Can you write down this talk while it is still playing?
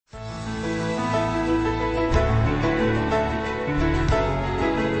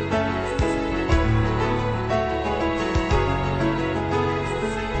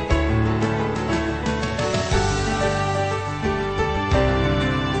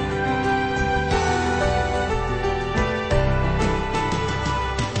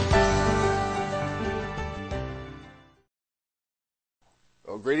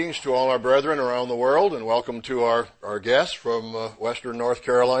Greetings to all our brethren around the world, and welcome to our guests from Western North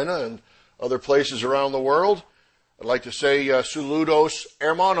Carolina and other places around the world. I'd like to say saludos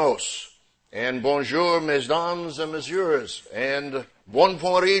hermanos, and bonjour mesdames and messieurs, and buon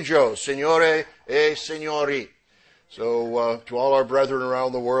pomeriggio, signore e signori. So to all our brethren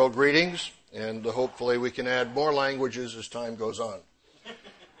around the world, greetings, and hopefully we can add more languages as time goes on.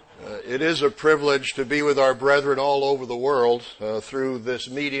 It is a privilege to be with our brethren all over the world through this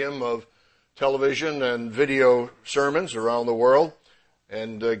medium of television and video sermons around the world.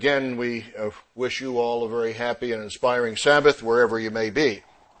 And again, we wish you all a very happy and inspiring Sabbath wherever you may be.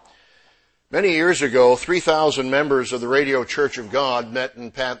 Many years ago, 3,000 members of the Radio Church of God met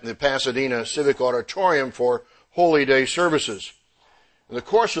in the Pasadena Civic Auditorium for Holy Day services. In the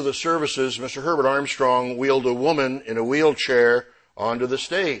course of the services, Mr. Herbert Armstrong wheeled a woman in a wheelchair onto the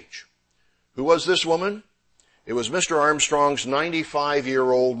stage. Who was this woman? It was Mr. Armstrong's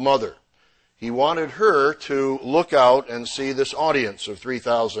 95-year-old mother. He wanted her to look out and see this audience of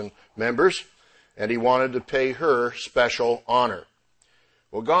 3,000 members, and he wanted to pay her special honor.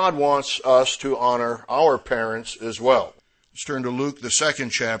 Well, God wants us to honor our parents as well. Let's turn to Luke, the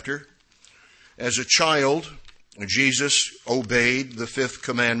 2nd chapter. As a child, Jesus obeyed the 5th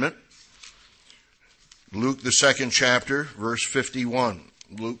commandment. Luke, the 2nd chapter, verse 51.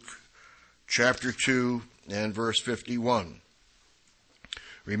 Luke, chapter 2, and verse 51.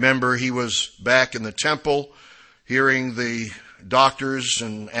 Remember, he was back in the temple, hearing the doctors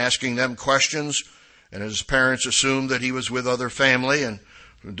and asking them questions, and his parents assumed that he was with other family, and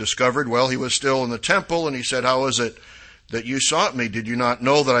discovered, well, he was still in the temple, and he said, "How is it that you sought me? Did you not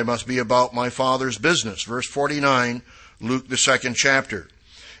know that I must be about my Father's business?" Verse 49, Luke, the 2nd chapter.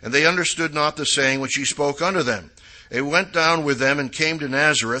 And they understood not the saying which he spoke unto them. They went down with them and came to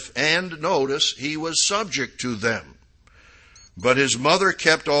Nazareth, and notice, he was subject to them. But his mother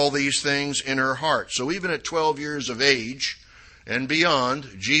kept all these things in her heart. So even at 12 years of age and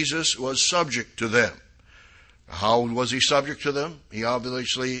beyond, Jesus was subject to them. How was he subject to them? He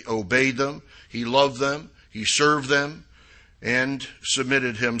obviously obeyed them, he loved them, he served them, and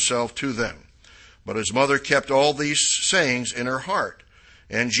submitted himself to them. But his mother kept all these sayings in her heart.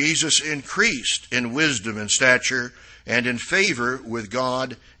 And Jesus increased in wisdom and stature and in favor with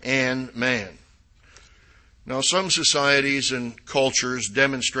God and man. Now, some societies and cultures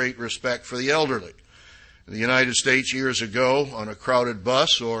demonstrate respect for the elderly. In the United States years ago, on a crowded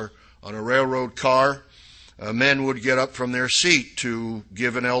bus or on a railroad car, men would get up from their seat to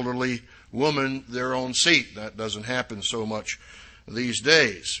give an elderly woman their own seat. That doesn't happen so much these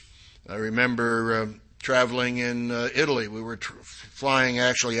days. I remember traveling in Italy. We were flying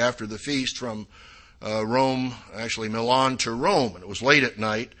actually after the feast from Milan to Rome, and it was late at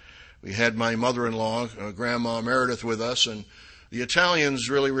night. We had my mother-in-law, Grandma Meredith, with us, and the Italians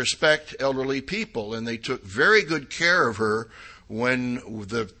really respect elderly people, and they took very good care of her when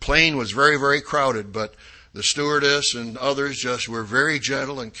the plane was very, very crowded, but the stewardess and others just were very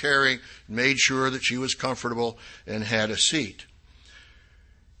gentle and caring, made sure that she was comfortable and had a seat.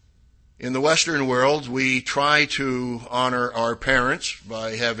 In the Western world, we try to honor our parents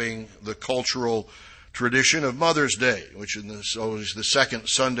by having the cultural tradition of Mother's Day, which is always the 2nd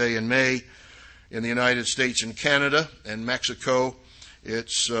Sunday in May. In the United States and Canada and Mexico,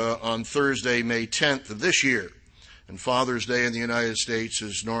 it's on Thursday, May 10th of this year. And Father's Day in the United States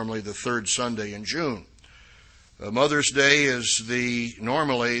is normally the 3rd Sunday in June. Mother's Day is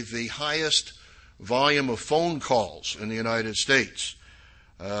normally the highest volume of phone calls in the United States.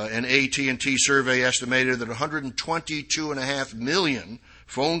 An AT&T survey estimated that 122.5 million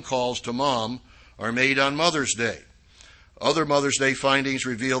phone calls to mom are made on Mother's Day. Other Mother's Day findings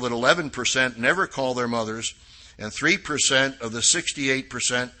reveal that 11% never call their mothers, and 3% of the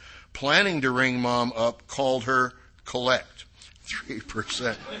 68% planning to ring mom up called her collect.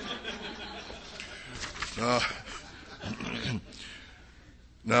 3%.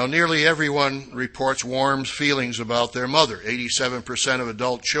 Now, nearly everyone reports warm feelings about their mother. 87% of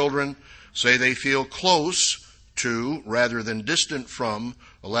adult children say they feel close to, rather than distant from,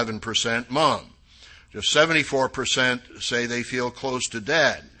 11% mom. Just 74% say they feel close to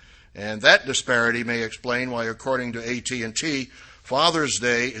dad. And that disparity may explain why, according to AT&T, Father's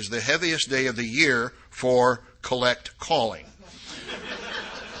Day is the heaviest day of the year for collect calling.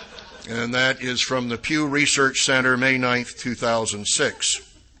 And that is from the Pew Research Center, May 9th, 2006.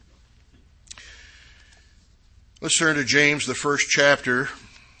 Let's turn to James, the 1st chapter.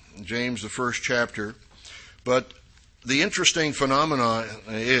 James, the 1st chapter. But the interesting phenomenon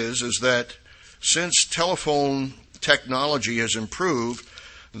is that since telephone technology has improved,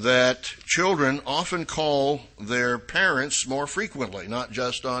 that children often call their parents more frequently, not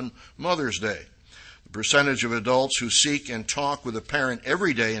just on Mother's Day. The percentage of adults who seek and talk with a parent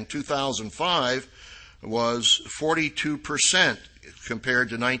every day in 2005 was 42% compared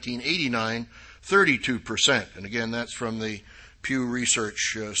to 1989, 32%. And again, that's from the Pew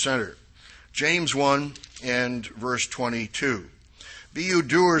Research Center. James 1 and verse 22. Be you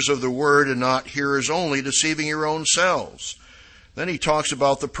doers of the word and not hearers only, deceiving your own selves. Then he talks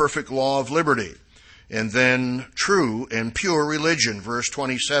about the perfect law of liberty. And then true and pure religion, verse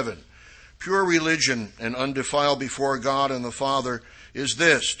 27. Pure religion and undefiled before God and the Father is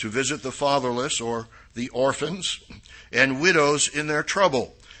this, to visit the fatherless or the orphans and widows in their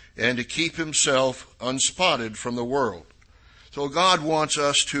trouble, and to keep himself unspotted from the world. So God wants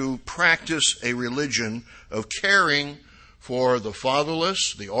us to practice a religion of caring for the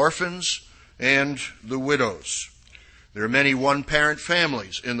fatherless, the orphans, and the widows. There are many one-parent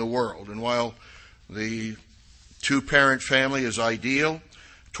families in the world, and while the two-parent family is ideal,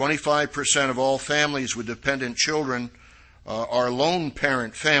 25% of all families with dependent children are lone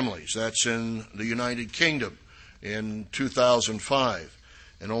parent families. That's in the United Kingdom in 2005.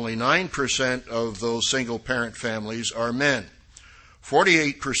 And only 9% of those single-parent families are men.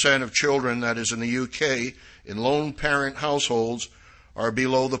 48% of children, that is in the UK, in lone parent households are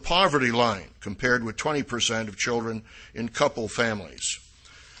below the poverty line, compared with 20% of children in couple families.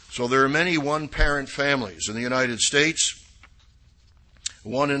 So there are many one-parent families. In the United States,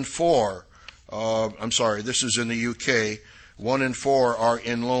 1 in 4, this is in the UK, 1 in 4 are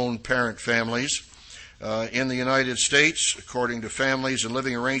in lone parent families. In the United States, according to Families and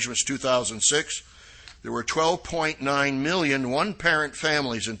Living Arrangements 2006, there were 12.9 million one-parent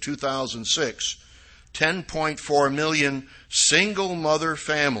families in 2006, 10.4 million single mother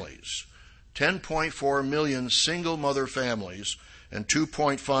families, 10.4 million single mother families, and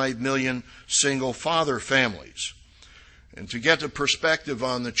 2.5 million single father families. And to get the perspective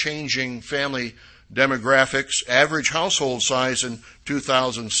on the changing family demographics, average household size in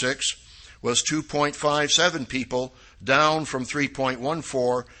 2006 was 2.57 people, down from 3.14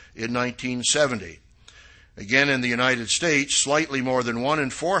 in 1970. Again, in the United States, slightly more than 1 in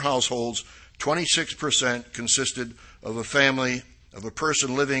 4 households, 26%, consisted of a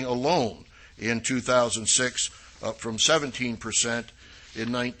person living alone in 2006, up from 17%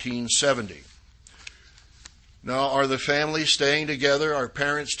 in 1970. Now, are the families staying together? Are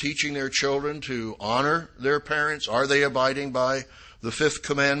parents teaching their children to honor their parents? Are they abiding by the fifth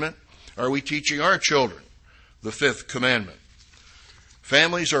commandment? Are we teaching our children the fifth commandment?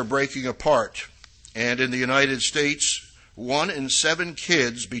 Families are breaking apart, and in the United States, 1 in 7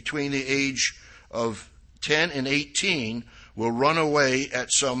 kids between the age of 10 and 18 will run away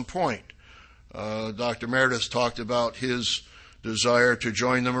at some point. Dr. Meredith talked about his desire to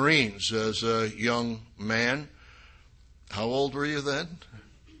join the Marines as a young man. How old were you then?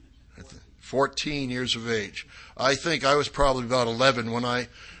 14 years of age. I think I was probably about 11 when I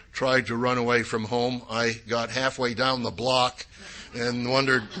tried to run away from home. I got halfway down the block and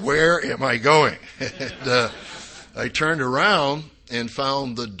wondered, where am I going? And, I turned around and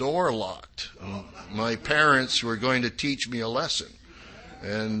found the door locked. My parents were going to teach me a lesson.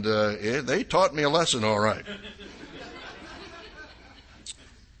 And they taught me a lesson all right.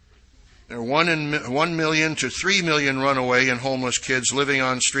 There are 1 million to 3 million runaway and homeless kids living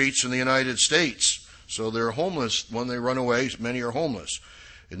on streets in the United States. So they're homeless when they run away. Many are homeless.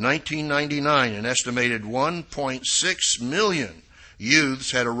 In 1999, an estimated 1.6 million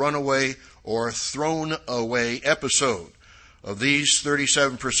youths had a runaway or thrown away episode. Of these,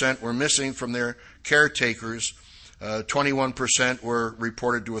 37% were missing from their caretakers. 21% were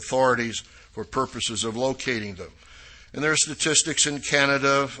reported to authorities for purposes of locating them. And there are statistics in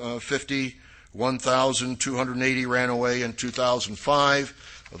Canada. 51,280 ran away in 2005.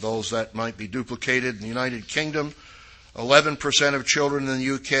 Of those, that might be duplicated. In the United Kingdom, 11% of children in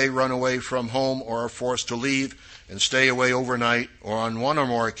the UK run away from home or are forced to leave and stay away overnight or on one or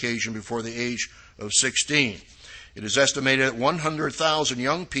more occasions before the age of 16. It is estimated that 100,000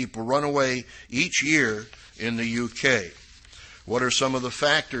 young people run away each year in the UK. What are some of the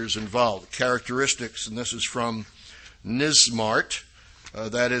factors involved? Characteristics, and this is from NISMART,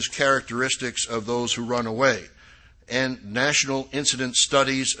 that is characteristics of those who run away, and National Incident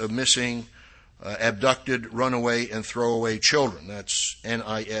Studies of Missing, Abducted, Runaway, and Throwaway Children. That's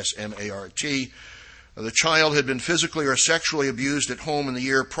NISMART. The child had been physically or sexually abused at home in the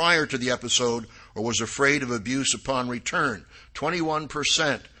year prior to the episode or was afraid of abuse upon return.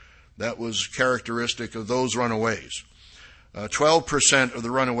 21%, that was characteristic of those runaways. 12% of the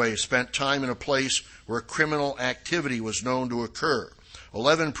runaways spent time in a place where criminal activity was known to occur.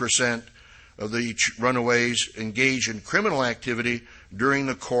 11% of the runaways engage in criminal activity during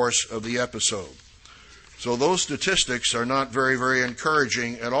the course of the episode. So those statistics are not very, very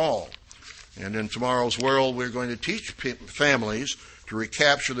encouraging at all. And in tomorrow's world, we're going to teach families to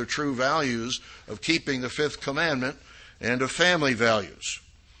recapture the true values of keeping the fifth commandment and of family values.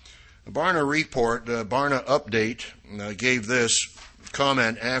 The Barna report, Barna Update, gave this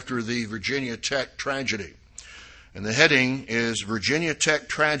comment after the Virginia Tech tragedy. And the heading is, Virginia Tech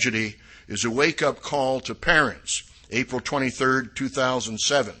tragedy is a wake-up call to parents, April 23,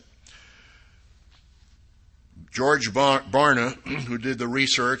 2007. George Barna, who did the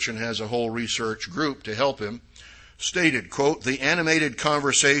research and has a whole research group to help him, stated, quote, the animated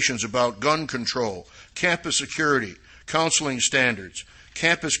conversations about gun control, campus security, counseling standards,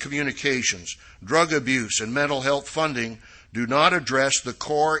 campus communications, drug abuse, and mental health funding do not address the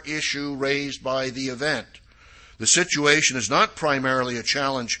core issue raised by the event. The situation is not primarily a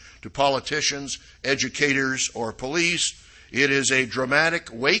challenge to politicians, educators, or police. It is a dramatic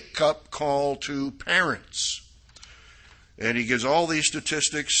wake-up call to parents. And he gives all these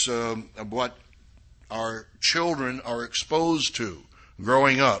statistics of what our children are exposed to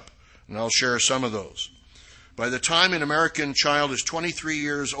growing up, and I'll share some of those. By the time an American child is 23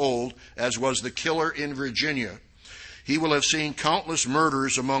 years old, as was the killer in Virginia, he will have seen countless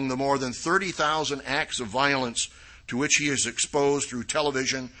murders among the more than 30,000 acts of violence to which he is exposed through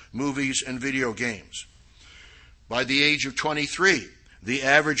television, movies, and video games. By the age of 23, the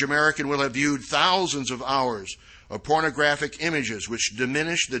average American will have viewed thousands of hours of pornographic images which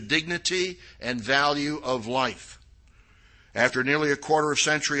diminish the dignity and value of life. After nearly a quarter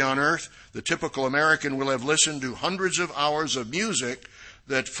century on Earth, the typical American will have listened to hundreds of hours of music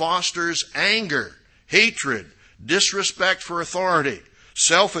that fosters anger, hatred, disrespect for authority,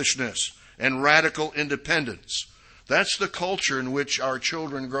 selfishness, and radical independence. That's the culture in which our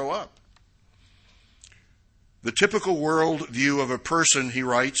children grow up. The typical worldview of a person, he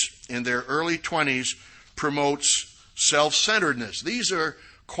writes, in their early 20s promotes self-centeredness. These are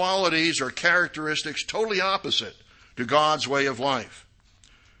qualities or characteristics totally opposite to God's way of life.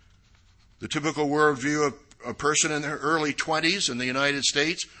 The typical worldview of a person in their early 20s in the United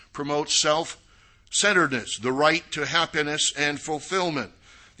States promotes self-centeredness, the right to happiness and fulfillment,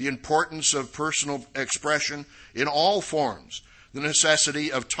 the importance of personal expression in all forms, the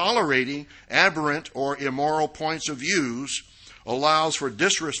necessity of tolerating aberrant or immoral points of views, allows for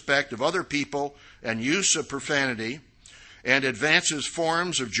disrespect of other people and use of profanity, and advances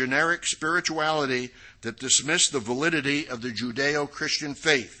forms of generic spirituality that dismiss the validity of the Judeo-Christian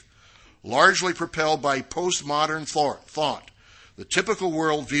faith, largely propelled by postmodern thought. The typical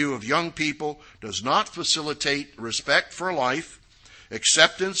worldview of young people does not facilitate respect for life,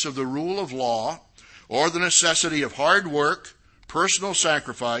 acceptance of the rule of law, or the necessity of hard work, personal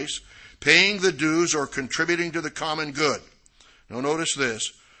sacrifice, paying the dues, or contributing to the common good. Now notice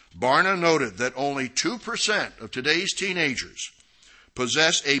this. Barna noted that only 2% of today's teenagers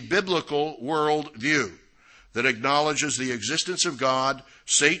possess a biblical worldview that acknowledges the existence of God,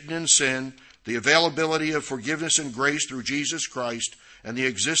 Satan and sin, the availability of forgiveness and grace through Jesus Christ, and the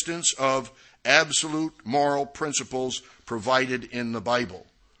existence of absolute moral principles provided in the Bible.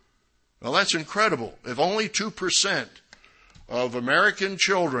 Now that's incredible. If only 2% of American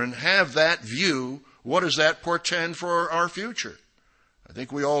children have that view, what does that portend for our future? I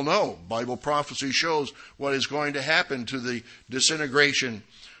think we all know Bible prophecy shows what is going to happen to the disintegration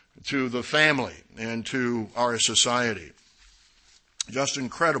to the family and to our society. Just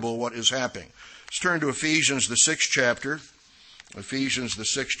incredible what is happening. Let's turn to Ephesians, the 6th chapter. Ephesians, the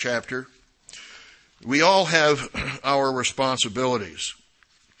 6th chapter. We all have our responsibilities.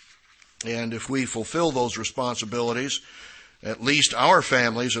 And if we fulfill those responsibilities, at least our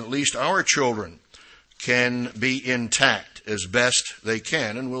families, at least our children can be intact as best they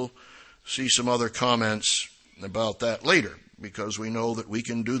can. And we'll see some other comments about that later, because we know that we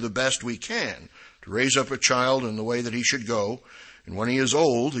can do the best we can to raise up a child in the way that he should go. And when he is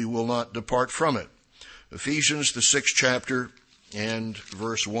old, he will not depart from it. Ephesians, the 6th chapter and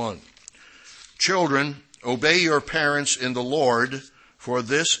verse 1. Children, obey your parents in the Lord, for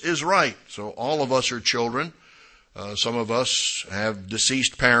this is right. So all of us are children. Some of us have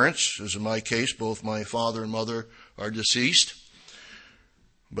deceased parents, as in my case, both my father and mother are deceased.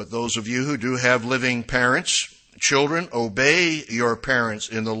 But those of you who do have living parents, children, obey your parents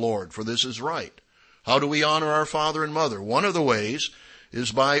in the Lord, for this is right. How do we honor our father and mother? One of the ways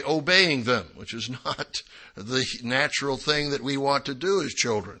is by obeying them, which is not the natural thing that we want to do as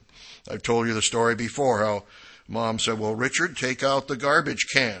children. I've told you the story before, how Mom said, well, Richard, take out the garbage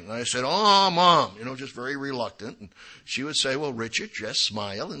can. And I said, oh, Mom, just very reluctant. And she would say, well, Richard, just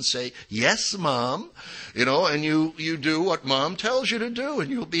smile and say, yes, Mom. And you do what Mom tells you to do, and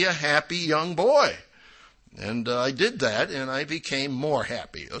you'll be a happy young boy. And I did that, and I became more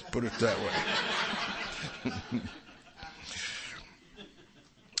happy. Let's put it that way.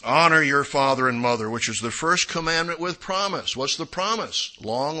 Honor your father and mother, which is the first commandment with promise. What's the promise?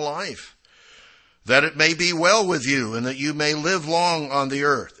 Long life. That it may be well with you, and that you may live long on the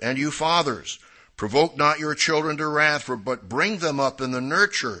earth. And you fathers, provoke not your children to wrath, but bring them up in the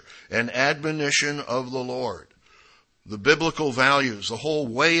nurture and admonition of the Lord. The biblical values, the whole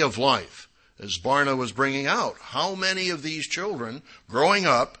way of life, as Barna was bringing out. How many of these children growing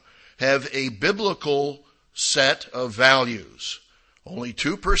up have a biblical set of values? Only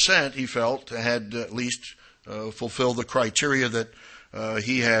 2%, he felt, had at least fulfilled the criteria that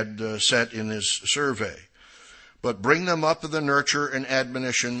he had set in his survey. But bring them up in the nurture and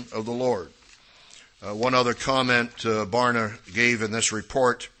admonition of the Lord. One other comment Barna gave in this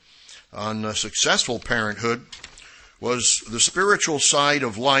report on successful parenthood was the spiritual side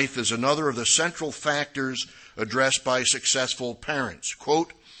of life is another of the central factors addressed by successful parents.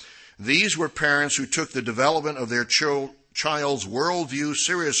 Quote, these were parents who took the development of their child's worldview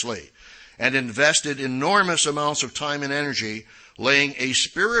seriously and invested enormous amounts of time and energy laying a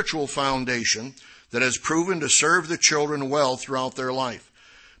spiritual foundation that has proven to serve the children well throughout their life.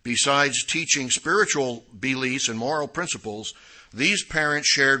 Besides teaching spiritual beliefs and moral principles, these parents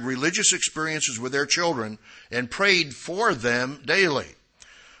shared religious experiences with their children and prayed for them daily.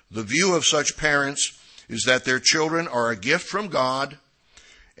 The view of such parents is that their children are a gift from God,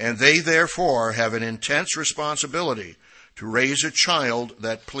 and they therefore have an intense responsibility to raise a child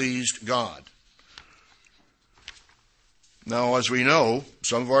that pleased God. Now, as we know,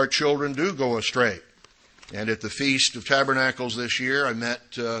 some of our children do go astray. And at the Feast of Tabernacles this year, I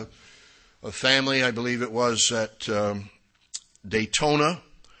met a family, I believe it was at Daytona,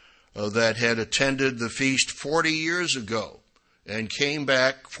 that had attended the feast 40 years ago and came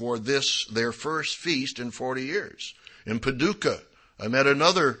back for this, their first feast in 40 years. In Paducah, I met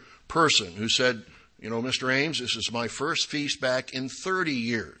another person who said, Mr. Ames, this is my first feast back in 30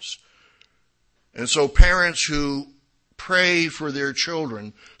 years. And so parents who pray for their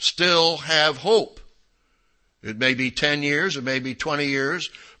children still have hope. It may be 10 years, it may be 20 years,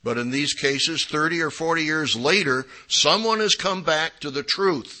 but in these cases, 30 or 40 years later, someone has come back to the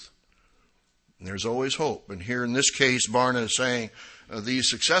truth. And there's always hope. And here in this case, Barna is saying these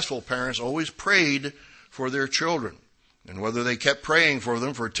successful parents always prayed for their children. And whether they kept praying for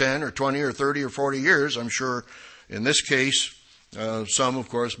them for 10 or 20 or 30 or 40 years, I'm sure in this case, some, of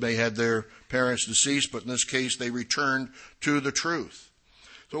course, may have their parents deceased, but in this case, they returned to the truth.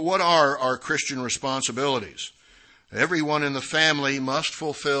 So what are our Christian responsibilities? Everyone in the family must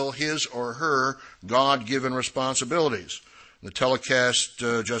fulfill his or her God-given responsibilities. The telecast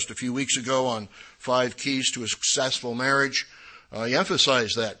just a few weeks ago on 5 Keys to a Successful Marriage, I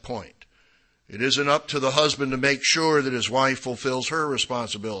emphasized that point. It isn't up to the husband to make sure that his wife fulfills her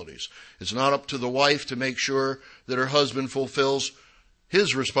responsibilities. It's not up to the wife to make sure that her husband fulfills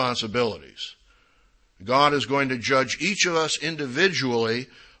his responsibilities. God is going to judge each of us individually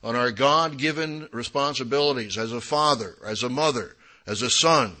on our God-given responsibilities as a father, as a mother, as a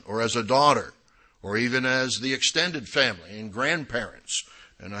son, or as a daughter, or even as the extended family and grandparents.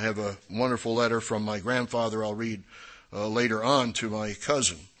 And I have a wonderful letter from my grandfather I'll read later on to my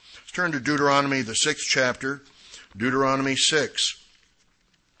cousin. Let's turn to Deuteronomy, the 6th chapter, Deuteronomy 6.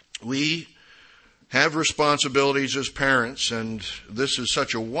 We have responsibilities as parents, and this is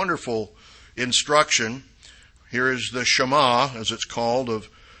such a wonderful instruction. Here is the Shema, as it's called, of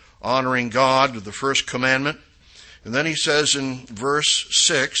honoring God, the first commandment. And then he says in verse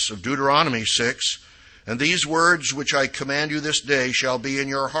 6 of Deuteronomy 6, and these words which I command you this day shall be in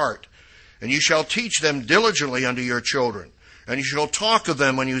your heart, and you shall teach them diligently unto your children, and you shall talk of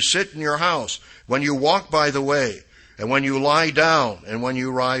them when you sit in your house, when you walk by the way, and when you lie down, and when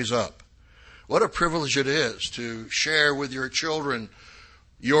you rise up. What a privilege it is to share with your children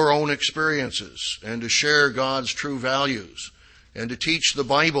your own experiences, and to share God's true values, and to teach the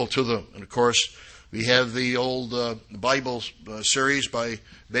Bible to them. And of course, we have the old Bible series by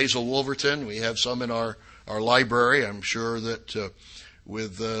Basil Wolverton. We have some in our library. I'm sure that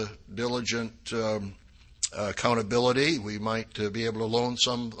with diligent accountability, we might be able to loan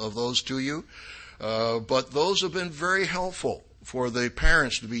some of those to you. But those have been very helpful for the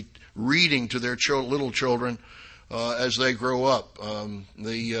parents to be reading to their little children as they grow up.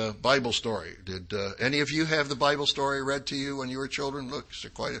 The Bible story. Did any of you have the Bible story read to you when you were children? Look,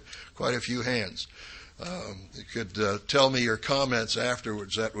 quite a few hands. You could tell me your comments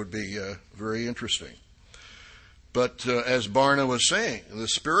afterwards. That would be very interesting. But as Barna was saying, the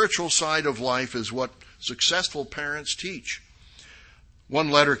spiritual side of life is what successful parents teach. One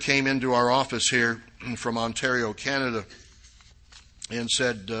letter came into our office here from Ontario, Canada, and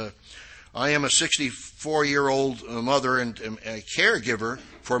said, I am a 64-year-old mother and am a caregiver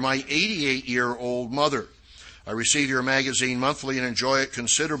for my 88-year-old mother. I receive your magazine monthly and enjoy it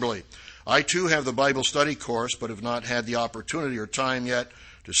considerably. I too have the Bible study course, but have not had the opportunity or time yet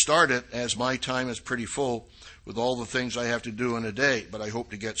to start it, as my time is pretty full with all the things I have to do in a day, but I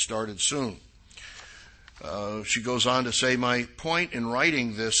hope to get started soon. She goes on to say, my point in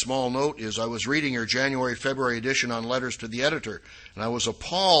writing this small note is I was reading your January-February edition on letters to the editor, and I was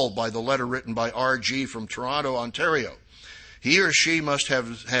appalled by the letter written by R.G. from Toronto, Ontario. He or she must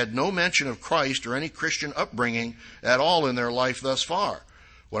have had no mention of Christ or any Christian upbringing at all in their life thus far.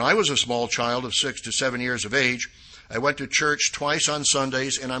 When I was a small child of 6 to 7 years of age, I went to church twice on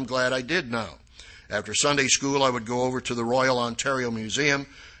Sundays, and I'm glad I did now. After Sunday school, I would go over to the Royal Ontario Museum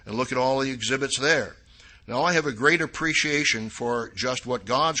and look at all the exhibits there. Now I have a great appreciation for just what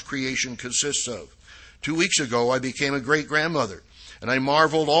God's creation consists of. 2 weeks ago, I became a great-grandmother, and I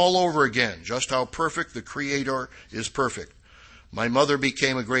marveled all over again just how perfect the Creator is perfect. My mother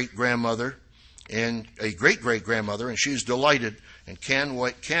became a great-grandmother and a great-great-grandmother, and she's delighted and can't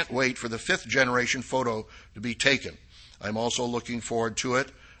wait for the 5th generation photo to be taken. I'm also looking forward to it.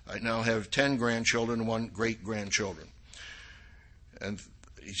 I now have 10 grandchildren and 1 great-grandchildren. And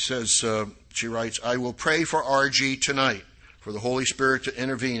he says, she writes, I will pray for R.G. tonight for the Holy Spirit to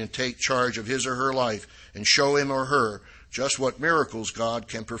intervene and take charge of his or her life and show him or her just what miracles God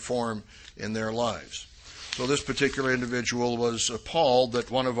can perform in their lives. So this particular individual was appalled that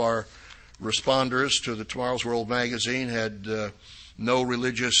one of our responders to the Tomorrow's World magazine had no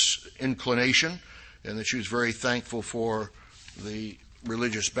religious inclination, and that she was very thankful for the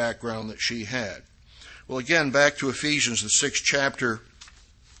religious background that she had. Well, again, back to Ephesians, the 6th chapter,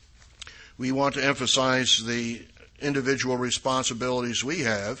 we want to emphasize the individual responsibilities we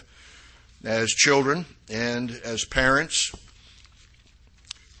have as children and as parents.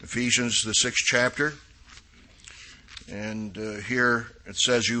 Ephesians, the 6th chapter. And here it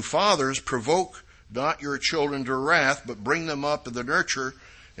says, you fathers, provoke not your children to wrath, but bring them up in the nurture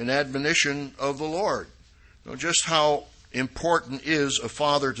and admonition of the Lord. Now, just how important is a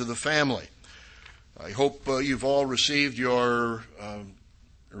father to the family. I hope you've all received your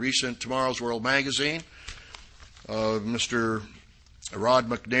recent Tomorrow's World magazine. Mr. Rod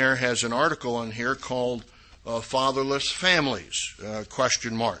McNair has an article on here called Fatherless Families, ?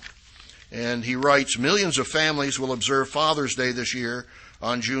 And he writes, millions of families will observe Father's Day this year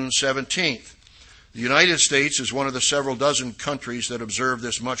on June 17th. The United States is one of the several dozen countries that observe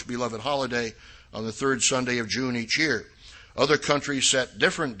this much-beloved holiday on the 3rd Sunday of June each year. Other countries set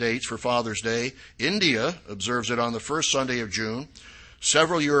different dates for Father's Day. India observes it on the 1st Sunday of June.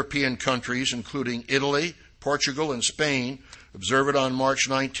 Several European countries, including Italy, Portugal, and Spain, observe it on March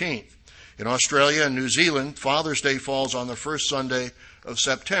 19th. In Australia and New Zealand, Father's Day falls on the 1st Sunday of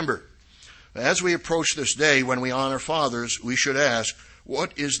September. As we approach this day when we honor fathers, we should ask,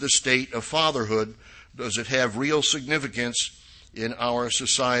 what is the state of fatherhood? Does it have real significance in our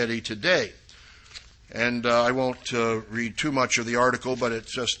society today? And I won't read too much of the article, but it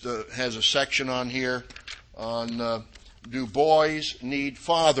just has a section on here on do boys need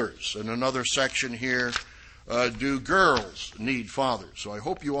fathers? And another section here, do girls need fathers? So I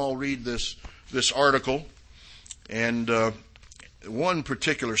hope you all read this article. And one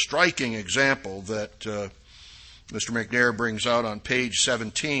particular striking example that Mr. McNair brings out on page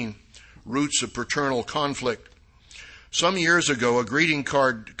 17, roots of paternal conflict. Some years ago, a greeting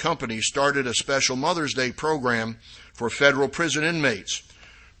card company started a special Mother's Day program for federal prison inmates.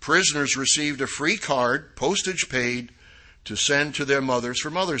 Prisoners received a free card, postage paid, to send to their mothers for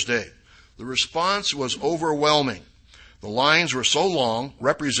Mother's Day. The response was overwhelming. The lines were so long,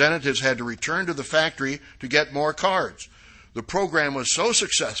 representatives had to return to the factory to get more cards. The program was so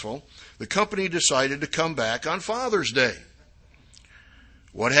successful, the company decided to come back on Father's Day.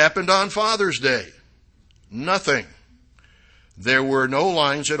 What happened on Father's Day? Nothing. There were no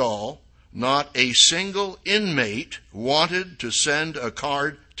lines at all. Not a single inmate wanted to send a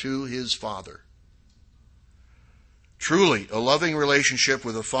card to his father. Truly, a loving relationship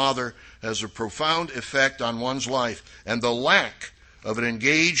with a father has a profound effect on one's life, and the lack of an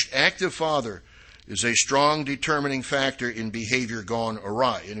engaged, active father is a strong determining factor in behavior gone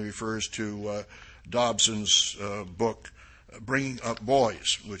awry. And he refers to Dobson's book, Bringing Up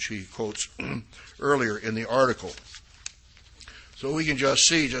Boys, which he quotes earlier in the article. So we can just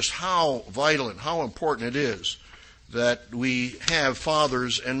see just how vital and how important it is that we have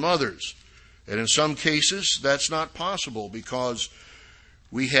fathers and mothers. And in some cases, that's not possible because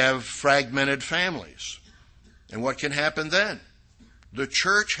we have fragmented families. And what can happen then? The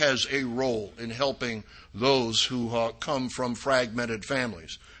church has a role in helping those who come from fragmented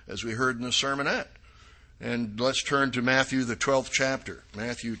families, as we heard in the sermonette. And let's turn to Matthew, the 12th chapter,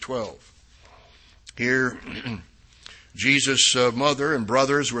 Matthew 12. Here, Jesus' mother and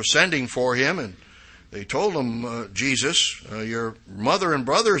brothers were sending for him, and they told him, Jesus, your mother and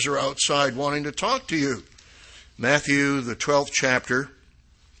brothers are outside wanting to talk to you. Matthew, the 12th chapter,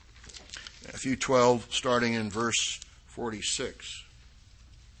 Matthew 12, starting in verse 46.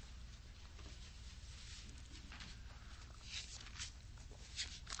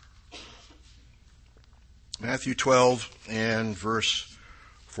 Matthew 12 and verse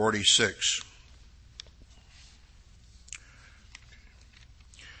 46.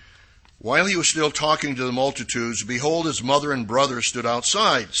 While he was still talking to the multitudes, behold, his mother and brothers stood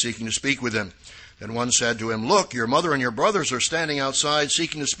outside, seeking to speak with him. Then one said to him, Look, your mother and your brothers are standing outside,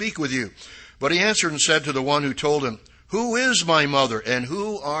 seeking to speak with you. But he answered and said to the one who told him, Who is my mother, and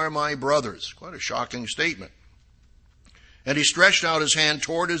who are my brothers? Quite a shocking statement. And he stretched out his hand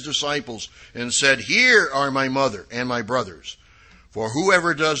toward his disciples and said, Here are my mother and my brothers. For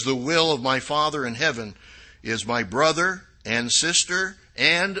whoever does the will of my Father in heaven is my brother and sister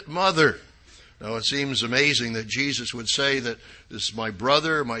and mother. Now it seems amazing that Jesus would say that this is my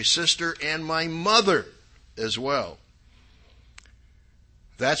brother, my sister, and my mother as well.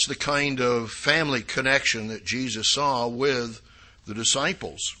 That's the kind of family connection that Jesus saw with the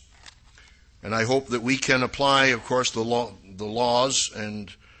disciples. And I hope that we can apply, of course, the laws and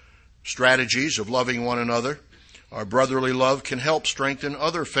strategies of loving one another. Our brotherly love can help strengthen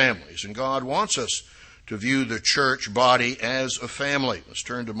other families, and God wants us to view the church body as a family. Let's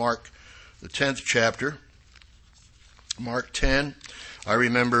turn to Mark, the 10th chapter. Mark 10. I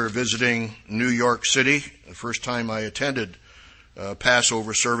remember visiting New York City the first time I attended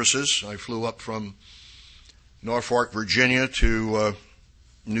Passover services. I flew up from Norfolk, Virginia to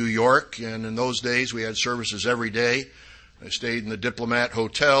New York, and in those days we had services every day. I stayed in the Diplomat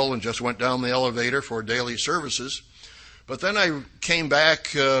Hotel and just went down the elevator for daily services. But then I came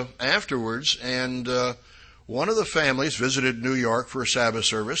back afterwards, and one of the families visited New York for a Sabbath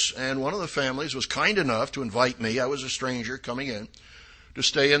service, and one of the families was kind enough to invite me, I was a stranger coming in, to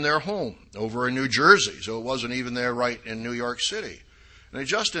stay in their home over in New Jersey. So it wasn't even there right in New York City. And it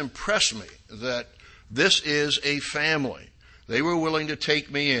just impressed me that this is a family. They were willing to take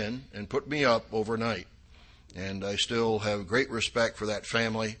me in and put me up overnight. And I still have great respect for that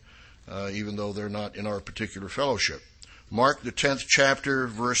family, even though they're not in our particular fellowship. Mark, the 10th chapter,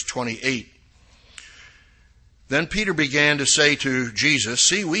 verse 28. Then Peter began to say to Jesus,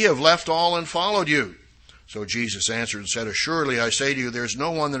 See, we have left all and followed you. So Jesus answered and said, Assuredly, I say to you, there is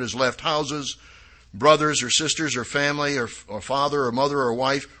no one that has left houses, brothers or sisters or family or father or mother or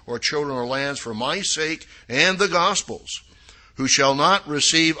wife or children or lands for my sake and the gospel's, who shall not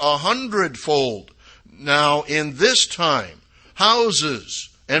receive 100-fold now in this time houses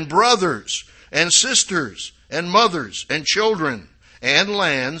and brothers and sisters and mothers and children and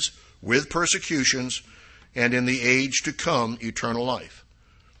lands with persecutions, and in the age to come eternal life.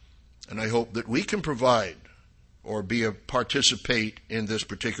 And I hope that we can provide or participate in this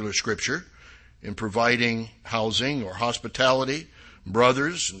particular scripture in providing housing or hospitality,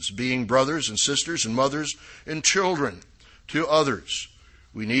 being brothers and sisters and mothers and children to others.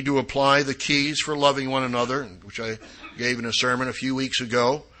 We need to apply the keys for loving one another, which I gave in a sermon a few weeks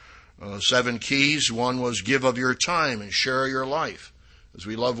ago. 7 keys. One was give of your time and share your life. As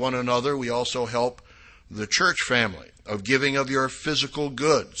we love one another, we also help the church family of giving of your physical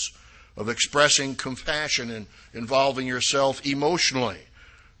goods, of expressing compassion and involving yourself emotionally.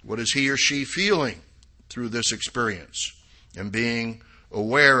 What is he or she feeling through this experience? And being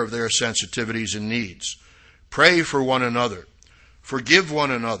aware of their sensitivities and needs. Pray for one another. Forgive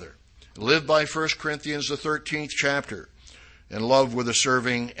one another. Live by 1 Corinthians, the 13th chapter, and love with a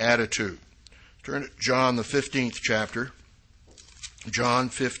serving attitude. Turn to John, the 15th chapter. John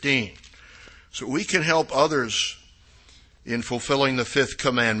 15. So we can help others in fulfilling the 5th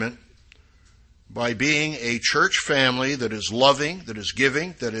commandment by being a church family that is loving, that is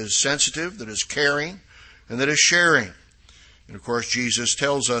giving, that is sensitive, that is caring, and that is sharing. And of course, Jesus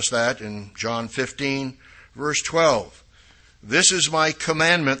tells us that in John 15, verse 12. This is my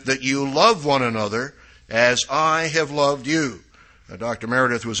commandment, that you love one another as I have loved you. Now, Dr.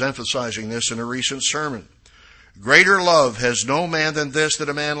 Meredith was emphasizing this in a recent sermon. Greater love has no man than this, that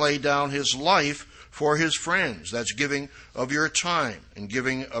a man lay down his life for his friends. That's giving of your time and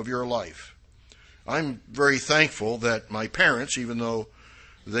giving of your life. I'm very thankful that my parents, even though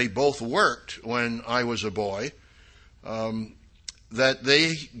they both worked when I was a boy, that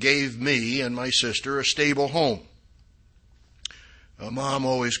they gave me and my sister a stable home. Mom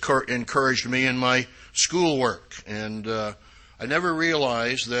always encouraged me in my schoolwork, and I never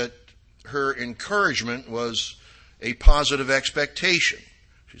realized that her encouragement was a positive expectation.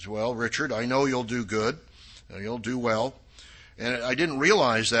 She said, well, Richard, I know you'll do good. You'll do well. And I didn't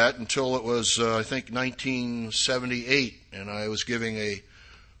realize that until it was, I think, 1978, and I was giving a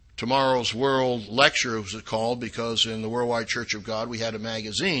Tomorrow's World lecture, it was called, because in the Worldwide Church of God we had a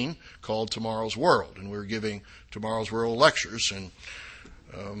magazine called Tomorrow's World, and we were giving Tomorrow's World lectures, and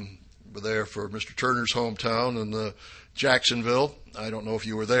we're there for Mr. Turner's hometown in Jacksonville. I don't know if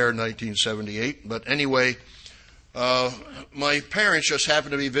you were there in 1978, but anyway, my parents just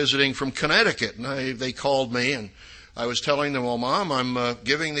happened to be visiting from Connecticut, and they called me, and I was telling them, well, Mom, I'm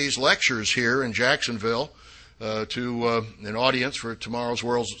giving these lectures here in Jacksonville to an audience for Tomorrow's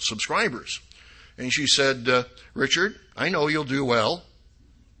World subscribers. And she said, Richard, I know you'll do well.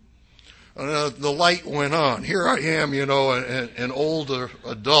 The light went on. Here I am, an older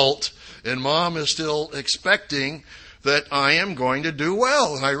adult, and Mom is still expecting that I am going to do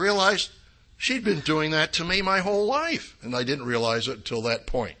well. And I realized she'd been doing that to me my whole life, and I didn't realize it until that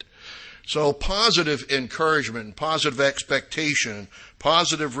point. So positive encouragement, positive expectation,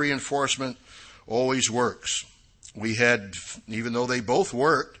 positive reinforcement always works. We had, even though they both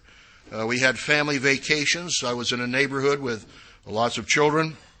worked, we had family vacations. I was in a neighborhood with lots of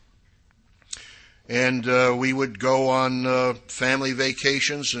children, and we would go on family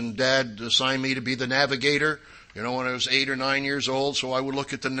vacations, and Dad assigned me to be the navigator, when I was 8 or 9 years old, so I would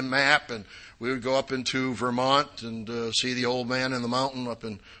look at the map, and we would go up into Vermont and see the Old Man in the Mountain up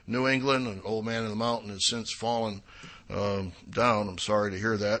in New England. And Old Man in the Mountain has since fallen down. I'm sorry to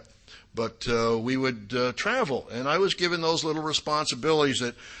hear that. But we would travel, and I was given those little responsibilities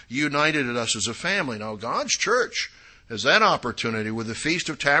that united us as a family. Now, God's church has that opportunity with the Feast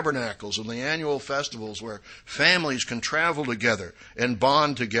of Tabernacles and the annual festivals where families can travel together and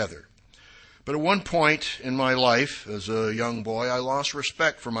bond together. But at one point in my life as a young boy, I lost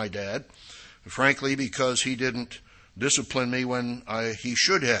respect for my dad, frankly, because he didn't discipline me when he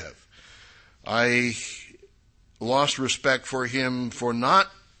should have. I lost respect for him for not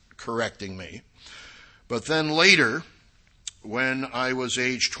correcting me. But then later, when I was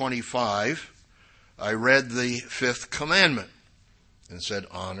age 25, I read the 5th commandment and said,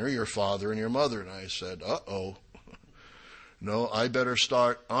 honor your father and your mother. And I said, uh-oh. No, I better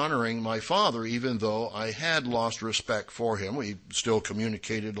start honoring my father, even though I had lost respect for him. We still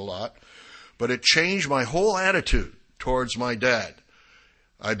communicated a lot. But it changed my whole attitude towards my dad.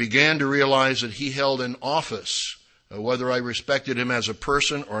 I began to realize that he held an office. Whether I respected him as a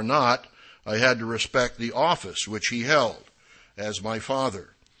person or not, I had to respect the office which he held as my father.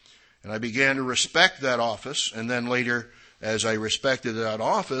 And I began to respect that office, and then later, as I respected that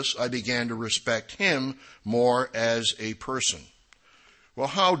office, I began to respect him more as a person. Well,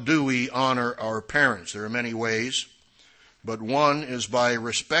 how do we honor our parents? There are many ways, but one is by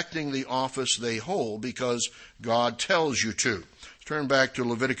respecting the office they hold because God tells you to. Let's turn back to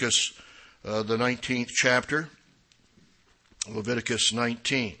Leviticus, the 19th chapter. Leviticus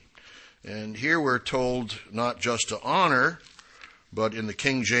 19. And here we're told not just to honor, but in the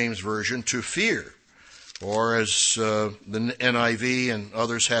King James Version, to fear. Or as the NIV and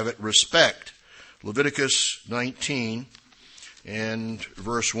others have it, respect. Leviticus 19 and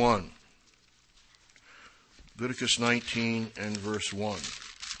verse 1. Leviticus 19 and verse 1.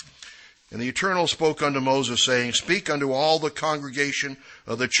 And the Eternal spoke unto Moses, saying, speak unto all the congregation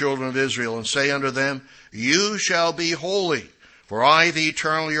of the children of Israel, and say unto them, you shall be holy, for I, the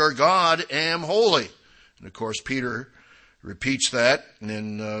Eternal your God, am holy. And of course, Peter repeats that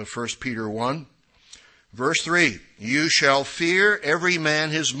in 1 Peter 1. Verse 3, you shall fear every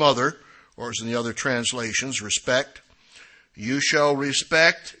man his mother, or as in the other translations, respect. You shall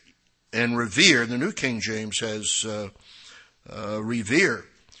respect and revere. The New King James says revere.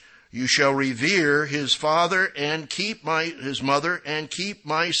 You shall revere his father and keep his mother and keep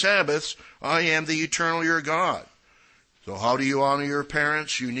my Sabbaths. I am the Eternal your God. So how do you honor your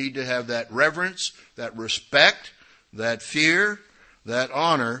parents? You need to have that reverence, that respect, that fear, that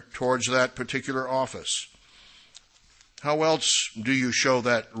honor towards that particular office. How else do you show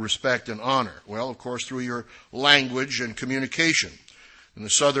that respect and honor? Well, of course, through your language and communication. In the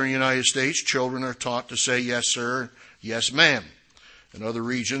southern United States, children are taught to say yes, sir, yes, ma'am. In other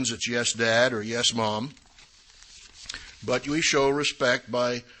regions, it's yes, dad, or yes, mom. But we show respect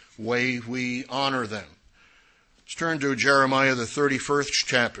by way we honor them. Let's turn to Jeremiah, the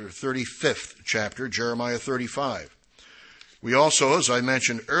 35th chapter, Jeremiah 35. We also, as I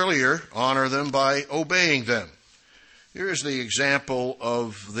mentioned earlier, honor them by obeying them. Here's the example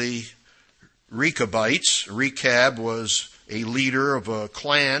of the Rechabites. Rechab was a leader of a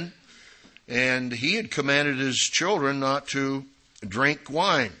clan, and he had commanded his children not to drink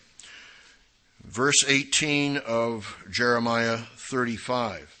wine. Verse 18 of Jeremiah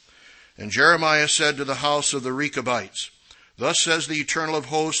 35. And Jeremiah said to the house of the Rechabites, Thus says the Eternal of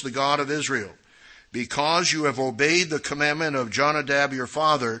hosts, the God of Israel, because you have obeyed the commandment of Jonadab your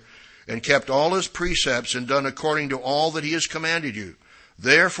father, and kept all his precepts, and done according to all that he has commanded you.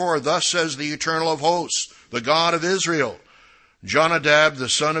 Therefore, thus says the Eternal of hosts, the God of Israel, Jonadab the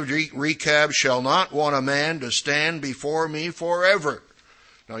son of Rechab shall not want a man to stand before me forever.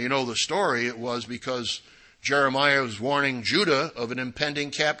 Now you know the story. It was because Jeremiah was warning Judah of an impending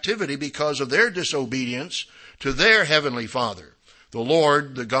captivity because of their disobedience to their heavenly Father, the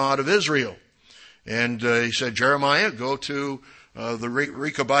Lord, the God of Israel. And he said, Jeremiah, go to the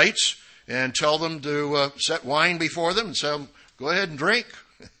Rechabites and tell them to set wine before them and say, go ahead and drink.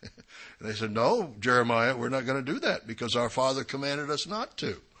 And they said, no, Jeremiah, we're not going to do that because our Father commanded us not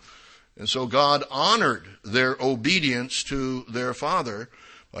to. And so God honored their obedience to their Father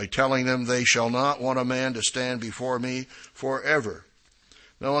by telling them they shall not want a man to stand before me forever.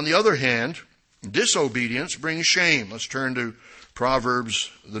 Now, on the other hand, disobedience brings shame. Let's turn to Proverbs,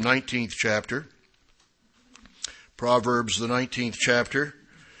 the 19th chapter. Proverbs, the 19th chapter.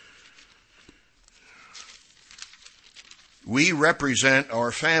 We represent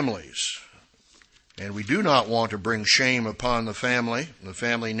our families, and we do not want to bring shame upon the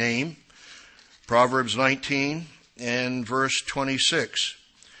family name. Proverbs 19 and verse 26.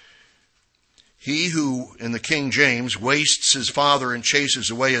 He who, in the King James, wastes his father and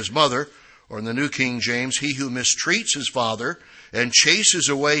chases away his mother, or in the New King James, he who mistreats his father and chases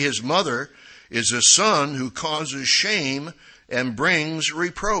away his mother is a son who causes shame and brings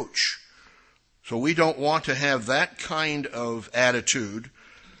reproach. So we don't want to have that kind of attitude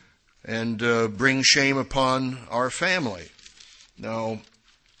and bring shame upon our family. Now,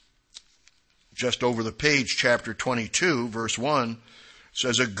 just over the page, chapter 22, verse 1,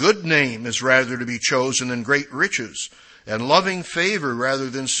 says, a good name is rather to be chosen than great riches, and loving favor rather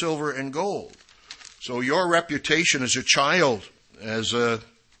than silver and gold. So your reputation as a child, as an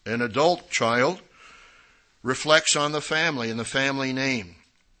adult child, reflects on the family and the family name.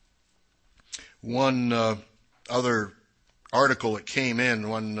 One other article that came in,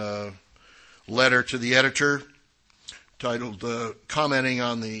 one letter to the editor, titled, commenting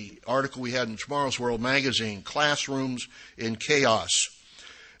on the article we had in Tomorrow's World magazine, Classrooms in Chaos.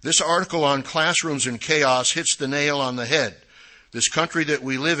 This article on classrooms in chaos hits the nail on the head. This country that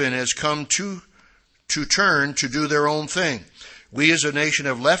we live in has come to turn to do their own thing. We as a nation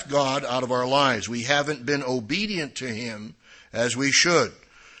have left God out of our lives. We haven't been obedient to Him as we should.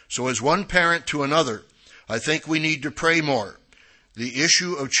 So as one parent to another, I think we need to pray more. The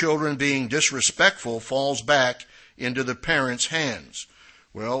issue of children being disrespectful falls back into the parents' hands.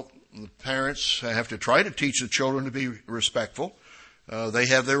 Well, the parents have to try to teach the children to be respectful. They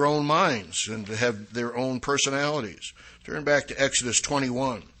have their own minds and have their own personalities. Turn back to Exodus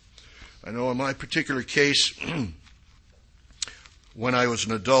 21. I know in my particular case, when I was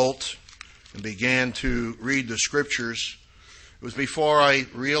an adult and began to read the Scriptures, it was before I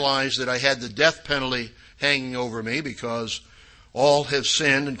realized that I had the death penalty hanging over me because all have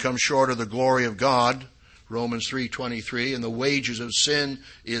sinned and come short of the glory of God, Romans 3:23, and the wages of sin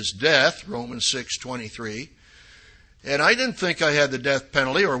is death, Romans 6:23. And I didn't think I had the death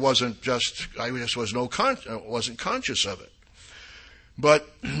penalty, or I just wasn't conscious of it. But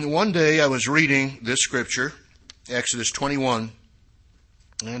one day I was reading this scripture, Exodus 21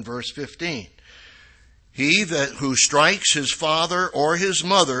 and verse 15. He who strikes his father or his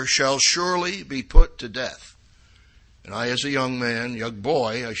mother shall surely be put to death. And I, as a young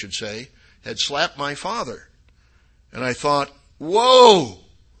boy, I should say, had slapped my father. And I thought, whoa!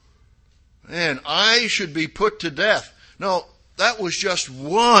 Man, I should be put to death. No, that was just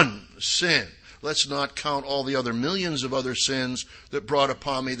one sin. Let's not count all the other millions of other sins that brought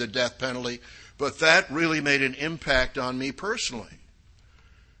upon me the death penalty. But that really made an impact on me personally.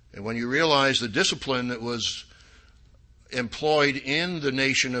 And when you realize the discipline that was employed in the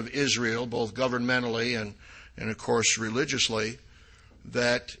nation of Israel, both governmentally and of course religiously,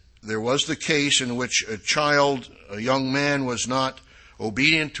 that there was the case in which a young man was not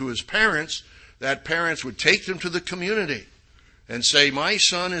obedient to his parents, that parents would take them to the community and say, my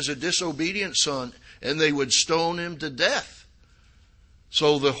son is a disobedient son, and they would stone him to death.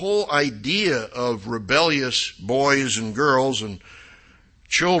 So the whole idea of rebellious boys and girls and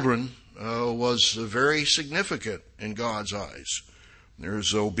children was very significant in God's eyes.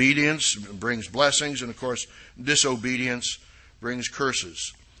 There's obedience, brings blessings, and of course, disobedience brings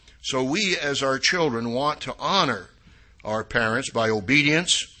curses. So we, as our children, want to honor our parents by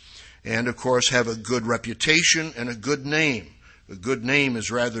obedience and, of course, have a good reputation and a good name. A good name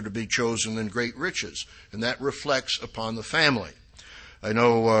is rather to be chosen than great riches, and that reflects upon the family. I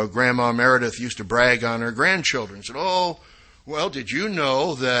know Grandma Meredith used to brag on her grandchildren. Said, "Oh, well, did you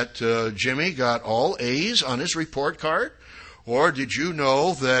know that Jimmy got all A's on his report card? Or did you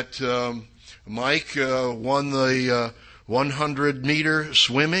know that Mike won the 100-meter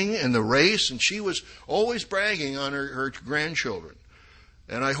swimming in the race?" And she was always bragging on her grandchildren.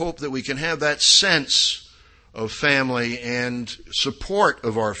 And I hope that we can have that sense of family and support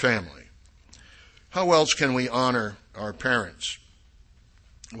of our family. How else can we honor our parents?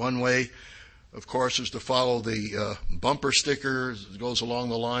 One way, of course, is to follow the bumper sticker. It goes along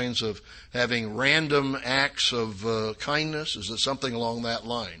the lines of having random acts of kindness. Is it something along that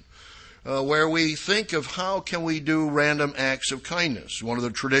line? Where we think of how can we do random acts of kindness. One of the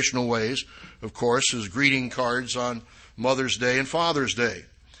traditional ways, of course, is greeting cards on Mother's Day and Father's Day.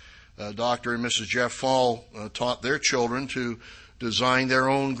 Dr. and Mrs. Jeff Fall taught their children to design their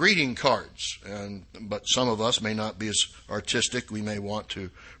own greeting cards. But some of us may not be as artistic. We may want to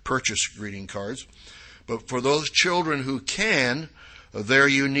purchase greeting cards. But for those children who can, their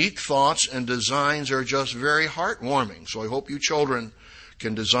unique thoughts and designs are just very heartwarming. So I hope you children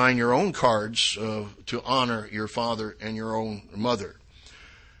can design your own cards to honor your father and your own mother.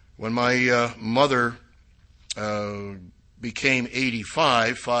 When my mother became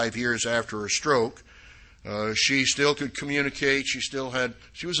 85, 5 years after her stroke, she still could communicate.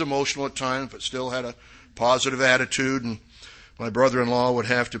 She was emotional at times, but still had a positive attitude. And my brother-in-law would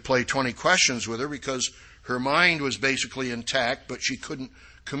have to play 20 questions with her because her mind was basically intact, but she couldn't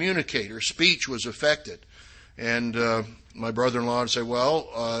communicate. Her speech was affected. And my brother-in-law would say,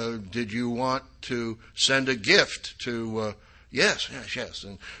 "Well, did you want to send a gift to?" Yes.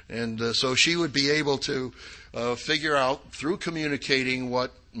 And so she would be able to figure out through communicating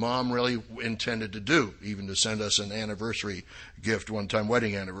what Mom really intended to do, even to send us an anniversary gift, one-time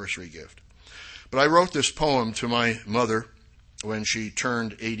wedding anniversary gift. But I wrote this poem to my mother when she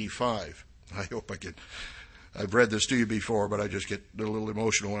turned 85. I hope I've read this to you before, but I just get a little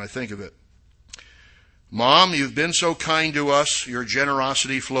emotional when I think of it. "Mom, you've been so kind to us, your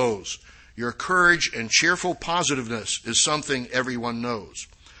generosity flows. Your courage and cheerful positiveness is something everyone knows.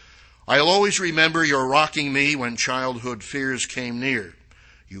 I'll always remember your rocking me when childhood fears came near.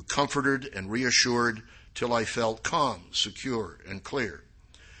 You comforted and reassured till I felt calm, secure, and clear.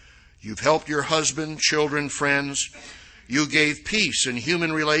 You've helped your husband, children, friends. You gave peace in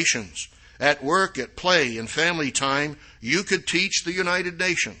human relations. At work, at play, and family time, you could teach the United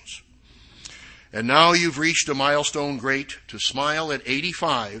Nations. And now you've reached a milestone great to smile at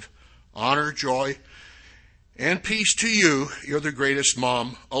 85, honor, joy, and peace to you. You're the greatest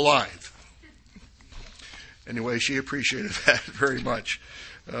mom alive." Anyway, she appreciated that very much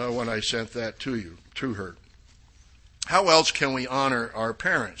when I sent that to her. How else can we honor our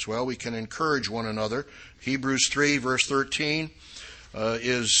parents? Well, we can encourage one another. Hebrews 3, verse 13,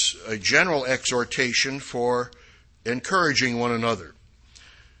 is a general exhortation for encouraging one another.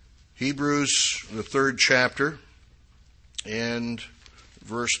 Hebrews, the 3rd chapter, and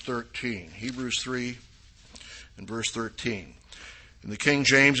verse 13. Hebrews 3 and verse 13. In the King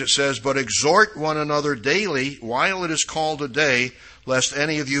James it says, "But exhort one another daily while it is called today, lest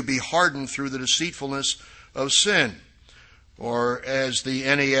any of you be hardened through the deceitfulness of sin." Or as the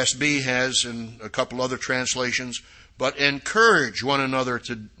NASB has in a couple other translations, "But encourage one another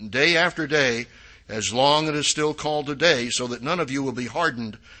to day after day, as long as it is still called today, so that none of you will be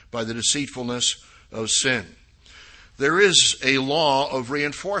hardened by the deceitfulness of sin." There is a law of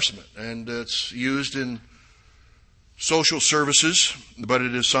reinforcement, and it's used in social services, but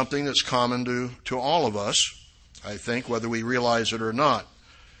it is something that's common to all of us, I think, whether we realize it or not.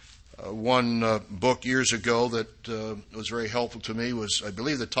 One book years ago that was very helpful to me was, I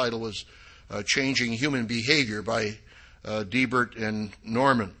believe the title was Changing Human Behavior by Debert and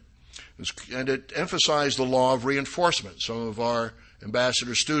Norman. And it emphasized the law of reinforcement. Some of our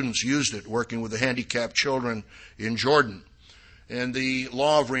ambassador students used it working with the handicapped children in Jordan. And the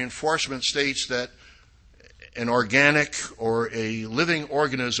law of reinforcement states that an organic or a living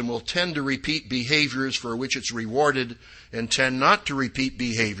organism will tend to repeat behaviors for which it's rewarded and tend not to repeat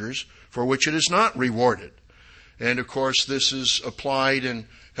behaviors for which it is not rewarded. And of course, this is applied in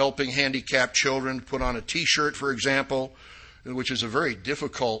helping handicapped children put on a t-shirt, for example. which is a very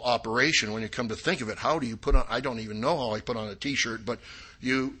difficult operation when you come to think of it. How do you put on, I don't even know how I put on a t-shirt, but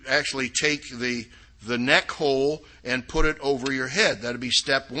you actually take the neck hole and put it over your head. That'd be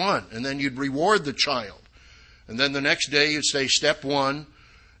step one. And then you'd reward the child. And then the next day you'd say step one,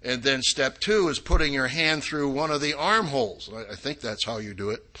 and then step two is putting your hand through one of the armholes. I think that's how you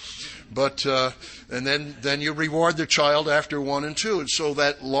do it. But and then you reward the child after 1 and 2. And so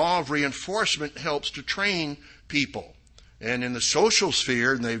that law of reinforcement helps to train people. And in the social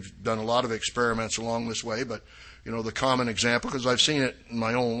sphere, and they've done a lot of experiments along this way, but the common example, because I've seen it in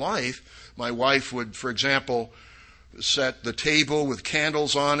my own life, my wife would, for example, set the table with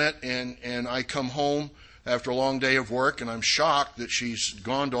candles on it, and I come home after a long day of work, and I'm shocked that she's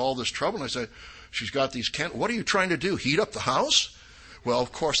gone to all this trouble. And I said, she's got these candles. What are you trying to do, heat up the house? Well,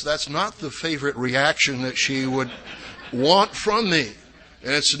 of course, that's not the favorite reaction that she would want from me.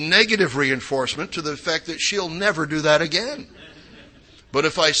 And it's negative reinforcement to the effect that she'll never do that again. But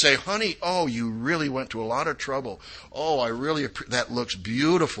if I say, honey, oh, you really went to a lot of trouble. Oh, that looks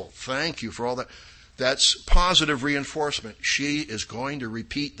beautiful. Thank you for all that. That's positive reinforcement. She is going to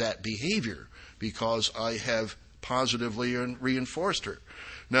repeat that behavior because I have positively reinforced her.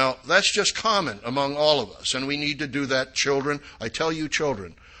 Now, that's just common among all of us, and we need to do that, children. I tell you,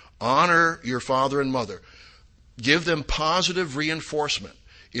 children, honor your father and mother. Give them positive reinforcement.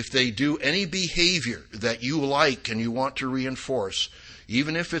 If they do any behavior that you like and you want to reinforce,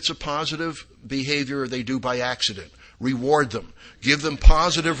 even if it's a positive behavior they do by accident, reward them. Give them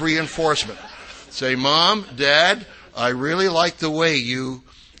positive reinforcement. Say, Mom, Dad, I really like the way you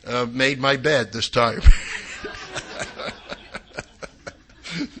made my bed this time.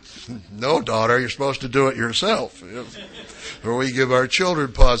 No, daughter, you're supposed to do it yourself. Or we give our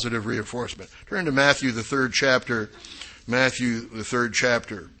children positive reinforcement. Turn to Matthew, the 3rd chapter. Matthew, the 3rd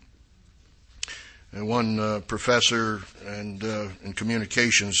chapter. And one professor in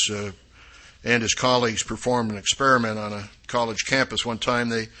communications and his colleagues performed an experiment on a college campus. One time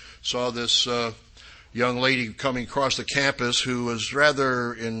they saw this young lady coming across the campus who was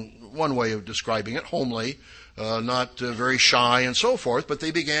rather, in one way of describing it, homely, not very shy and so forth, but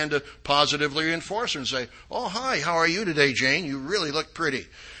they began to positively reinforce her and say, oh, hi, how are you today, Jane? You really look pretty.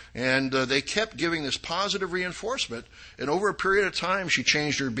 And they kept giving this positive reinforcement, and over a period of time she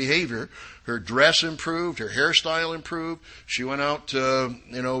changed her behavior. Her dress improved, her hairstyle improved. She went out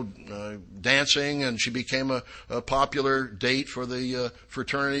dancing, and she became a popular date for the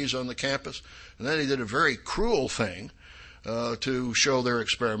fraternities on the campus. And then they did a very cruel thing to show their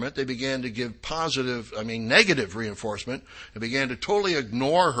experiment. They began to give negative reinforcement and began to totally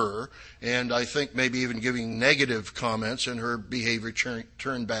ignore her, and I think maybe even giving negative comments, and her behavior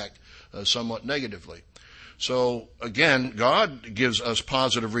turned back somewhat negatively. So again, God gives us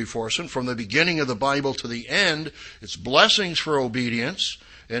positive reinforcement from the beginning of the Bible to the end. It's blessings for obedience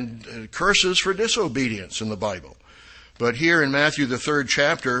and curses for disobedience in the Bible. But here in Matthew, the 3rd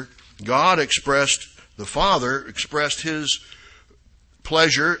chapter, the Father expressed his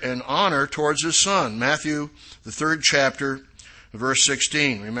pleasure and honor towards his Son. Matthew, the 3rd chapter, verse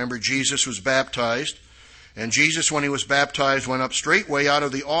 16. Remember, Jesus was baptized, and Jesus, when he was baptized, went up straightway out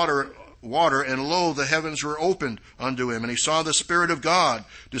of the water, and lo, the heavens were opened unto him, and he saw the Spirit of God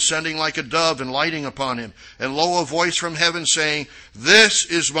descending like a dove and lighting upon him. And lo, a voice from heaven saying, This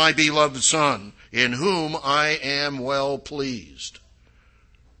is my beloved Son, in whom I am well pleased.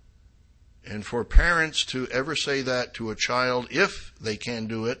 And for parents to ever say that to a child, if they can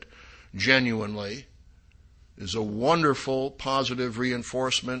do it genuinely, is a wonderful positive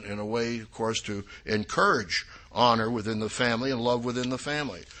reinforcement and a way, of course, to encourage honor within the family and love within the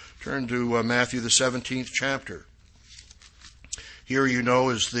family. Turn to Matthew, the 17th chapter. Here,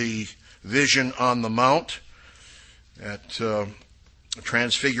 is the vision on the Mount at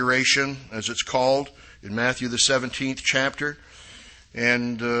Transfiguration, as it's called, in Matthew, the 17th chapter.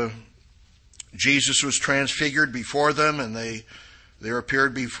 And Jesus was transfigured before them, and there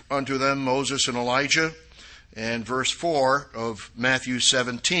appeared unto them Moses and Elijah. And verse 4 of Matthew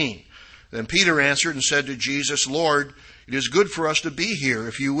 17. Then Peter answered and said to Jesus, Lord, it is good for us to be here.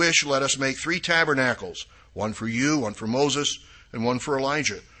 If you wish, let us make 3 tabernacles, one for you, one for Moses, and one for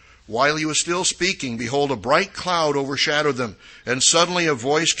Elijah. While he was still speaking, behold, a bright cloud overshadowed them, and suddenly a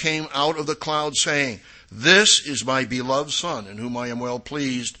voice came out of the cloud saying, This is my beloved Son, in whom I am well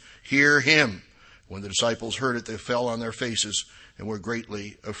pleased. Hear him. When the disciples heard it, they fell on their faces and were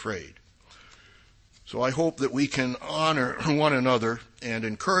greatly afraid. So I hope that we can honor one another and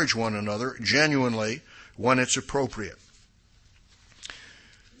encourage one another genuinely when it's appropriate.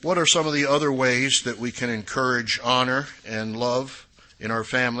 What are some of the other ways that we can encourage honor and love in our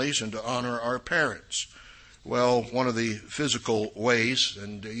families and to honor our parents? Well, one of the physical ways,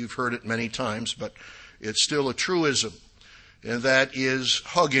 and you've heard it many times, but it's still a truism, and that is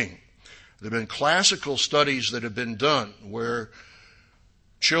hugging. There have been classical studies that have been done where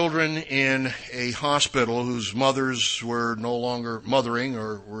children in a hospital whose mothers were no longer mothering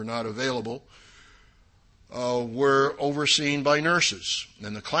or were not available were overseen by nurses.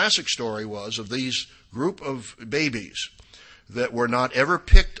 And the classic story was of these group of babies that were not ever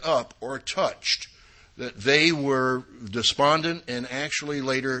picked up or touched, that they were despondent and actually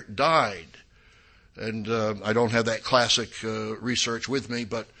later died. And I don't have that classic research with me,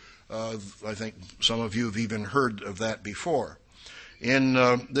 but I think some of you have even heard of that before. In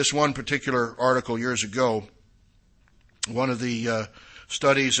this one particular article years ago, one of the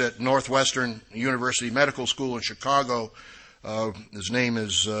studies at Northwestern University Medical School in Chicago, his name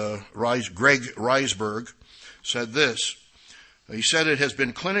is Greg Reisberg, said this. He said it has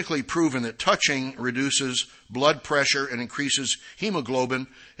been clinically proven that touching reduces blood pressure and increases hemoglobin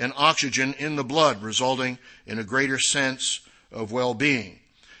and oxygen in the blood, resulting in a greater sense of well-being.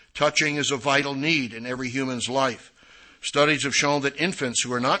 Touching is a vital need in every human's life. Studies have shown that infants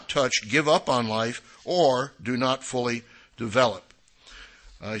who are not touched give up on life or do not fully develop.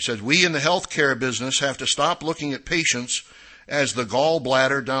 He says, we in the healthcare business have to stop looking at patients as the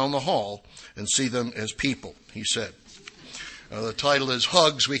gallbladder down the hall and see them as people, he said. The title is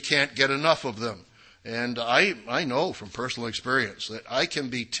Hugs, We Can't Get Enough of Them. And I know from personal experience that I can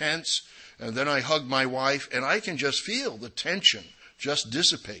be tense, and then I hug my wife, and I can just feel the tension just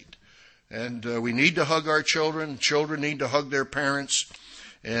dissipate. And we need to hug our children. Children need to hug their parents.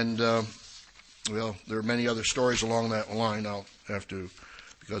 And, well, there are many other stories along that line. I'll have to,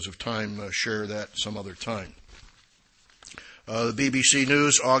 because of time, share that some other time. The BBC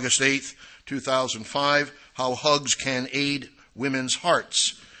News, August 8th, 2005, How Hugs Can Aid Women's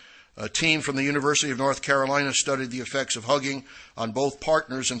Hearts. A team from the University of North Carolina studied the effects of hugging on both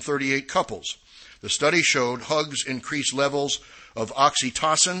partners in 38 couples. The study showed hugs increase levels of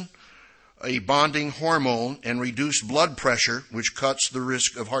oxytocin, a bonding hormone, and reduced blood pressure, which cuts the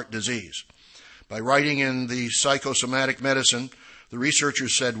risk of heart disease. By writing in the Psychosomatic Medicine, the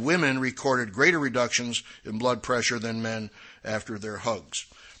researchers said women recorded greater reductions in blood pressure than men after their hugs.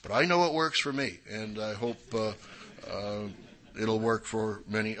 But I know it works for me, and I hope it'll work for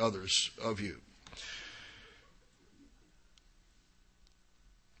many others of you.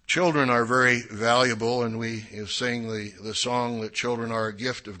 Children are very valuable, and we sing the song that children are a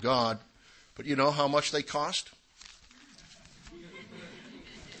gift of God. But you know how much they cost?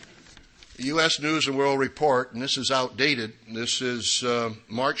 The U.S. News and World Report, and this is outdated. This is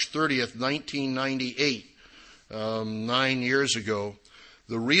March 30th, 1998, 9 years ago.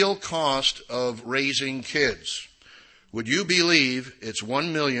 The real cost of raising kids. Would you believe it's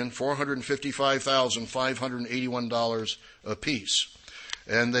 $1,455,581 apiece?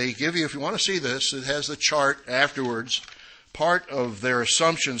 And they give you, if you want to see this, it has the chart afterwards. Part of their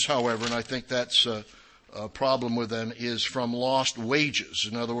assumptions, however, and I think that's a problem with them, is from lost wages.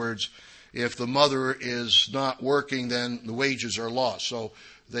 In other words, if the mother is not working, then the wages are lost. So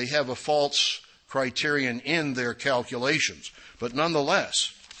they have a false criterion in their calculations. But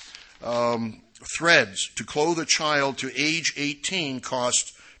nonetheless, threads to clothe a child to age 18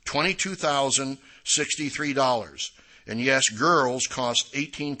 cost $22,063. And yes, girls cost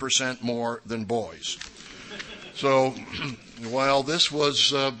 18% more than boys. So while this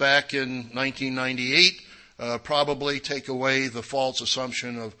was back in 1998, probably take away the false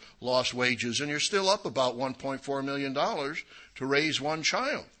assumption of lost wages, and you're still up about $1.4 million to raise one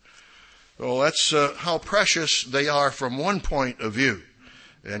child. So that's how precious they are from one point of view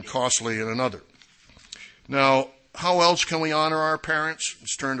and costly in another. Now, how else can we honor our parents?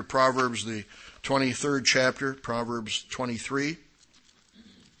 Let's turn to Proverbs, the 23rd chapter, Proverbs 23.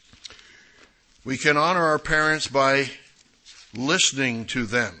 We can honor our parents by listening to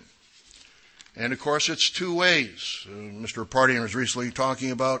them. And, of course, it's two ways. Mr. Pardian was recently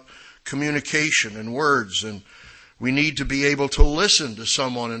talking about communication and words, and we need to be able to listen to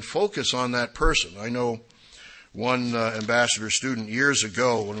someone and focus on that person. I know one ambassador student years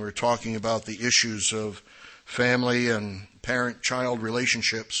ago when we were talking about the issues of family and parent-child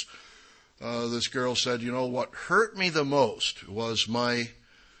relationships, this girl said, you know, what hurt me the most was my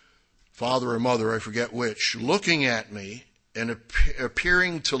father or mother, I forget which, looking at me and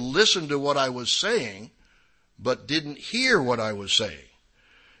appearing to listen to what I was saying, but didn't hear what I was saying.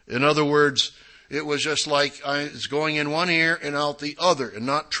 In other words, it was just like I was going in one ear and out the other, and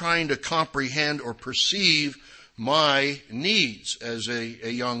not trying to comprehend or perceive my needs as a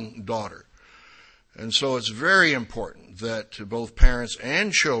young daughter. And so it's very important that both parents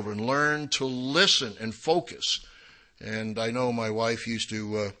and children learn to listen and focus. And I know my wife used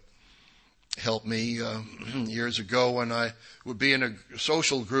to help me years ago when I would be in a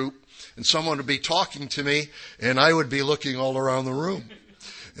social group and someone would be talking to me and I would be looking all around the room.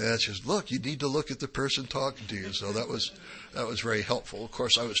 And it's just, look, you need to look at the person talking to you. So that was very helpful. Of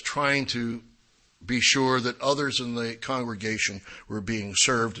course, I was trying to be sure that others in the congregation were being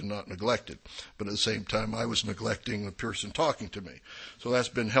served and not neglected. But at the same time, I was neglecting the person talking to me. So that's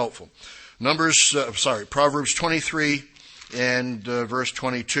been helpful. Proverbs 23 and verse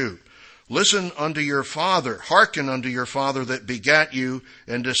 22. Listen unto your father, hearken unto your father that begat you,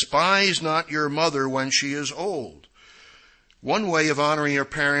 and despise not your mother when she is old. One way of honoring your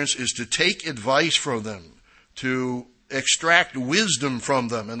parents is to take advice from them, to extract wisdom from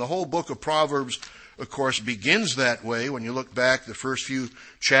them. And the whole book of Proverbs, of course, begins that way. When you look back the first few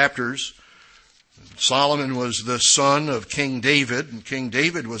chapters, Solomon was the son of King David, and King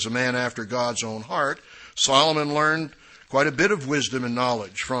David was a man after God's own heart. Solomon learned quite a bit of wisdom and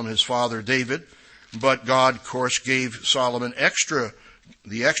knowledge from his father David, but God, of course, gave Solomon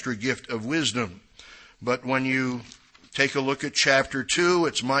the extra gift of wisdom. But when you take a look at chapter 2,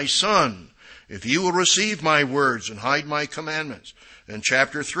 it's my son, if you will receive my words and hide my commandments. And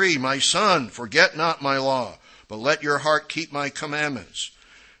chapter 3, my son, forget not my law, but let your heart keep my commandments.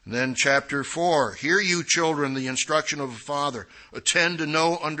 And then chapter 4, hear you children the instruction of a father, attend to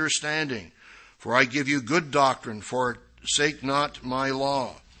no understanding. For I give you good doctrine, forsake not my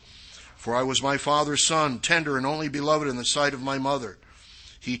law. For I was my father's son, tender and only beloved in the sight of my mother.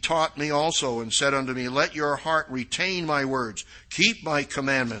 He taught me also and said unto me, let your heart retain my words, keep my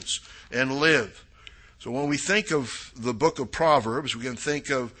commandments, and live. So when we think of the book of Proverbs, we can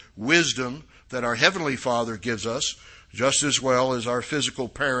think of wisdom that our Heavenly Father gives us, just as well as our physical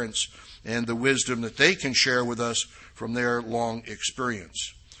parents and the wisdom that they can share with us from their long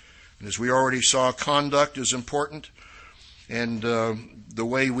experience. And as we already saw, conduct is important, and the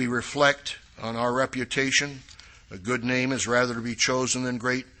way we reflect on our reputation. A good name is rather to be chosen than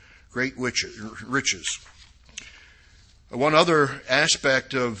great riches. One other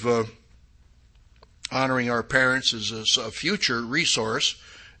aspect of honoring our parents is a future resource,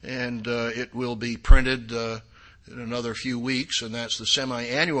 and it will be printed in another few weeks, and that's the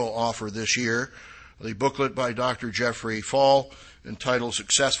semi-annual offer this year, the booklet by Dr. Jeffrey Fall entitled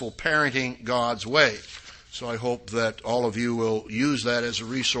Successful Parenting God's Way. So I hope that all of you will use that as a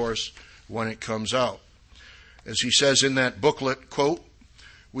resource when it comes out. As he says in that booklet, quote,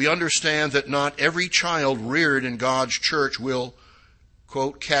 we understand that not every child reared in God's church will,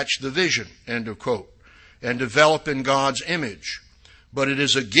 quote, catch the vision, end of quote, and develop in God's image. But it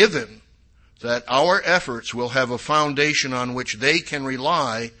is a given that our efforts will have a foundation on which they can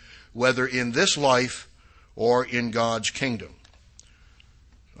rely, whether in this life or in God's kingdom.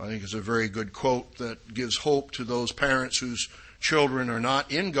 I think it's a very good quote that gives hope to those parents whose children are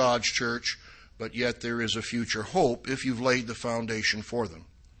not in God's church, but yet there is a future hope if you've laid the foundation for them.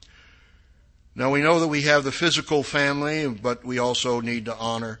 Now we know that we have the physical family, but we also need to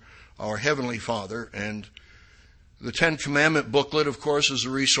honor our Heavenly Father. And the Ten Commandment booklet, of course, is a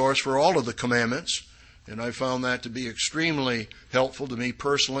resource for all of the commandments. And I found that to be extremely helpful to me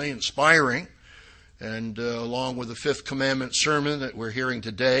personally, inspiring. And along with the Fifth Commandment sermon that we're hearing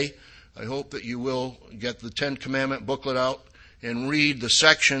today, I hope that you will get the Ten Commandment booklet out and read the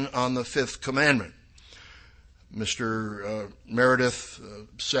section on the Fifth Commandment. Mr. Meredith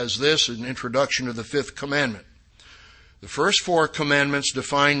says this in introduction to the Fifth Commandment. The first four commandments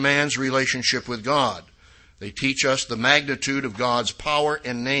define man's relationship with God. They teach us the magnitude of God's power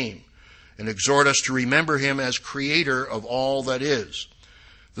and name and exhort us to remember Him as creator of all that is.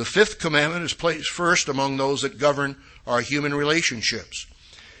 The fifth commandment is placed first among those that govern our human relationships.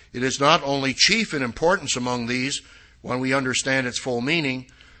 It is not only chief in importance among these when we understand its full meaning,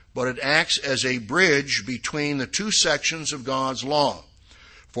 but it acts as a bridge between the two sections of God's law.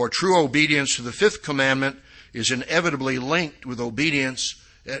 For true obedience to the fifth commandment is inevitably linked with obedience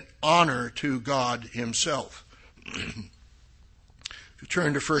and honor to God Himself. If you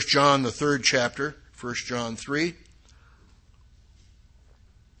turn to 1 John, the third chapter, 1 John 3.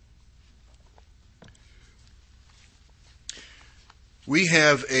 We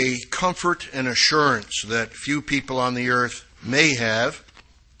have a comfort and assurance that few people on the earth may have,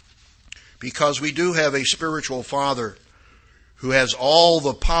 because we do have a spiritual Father who has all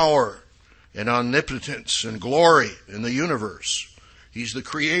the power and omnipotence and glory in the universe. He's the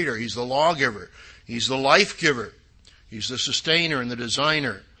creator, He's the lawgiver, He's the life giver, He's the sustainer and the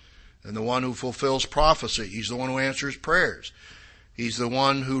designer, and the one who fulfills prophecy. He's the one who answers prayers. He's the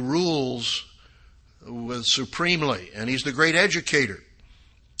one who rules supremely, and He's the great educator,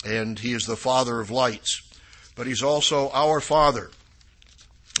 and He is the Father of lights. But He's also our Father.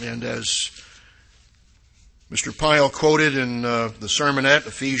 And as Mr. Pyle quoted in the sermonette,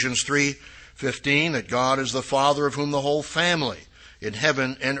 Ephesians 3:15, that God is the Father of whom the whole family in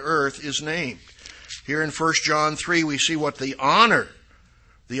heaven and earth is named. Here in 1 John 3, we see what the honor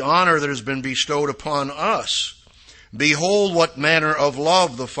that has been bestowed upon us. Behold, what manner of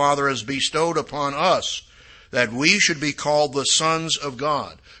love the Father has bestowed upon us, that we should be called the sons of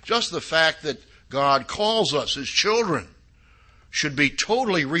God. Just the fact that God calls us His children should be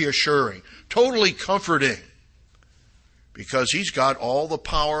totally reassuring, totally comforting, because He's got all the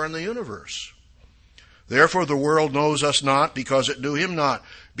power in the universe. Therefore the world knows us not, because it knew Him not.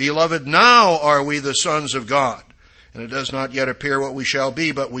 Beloved, now are we the sons of God, and it does not yet appear what we shall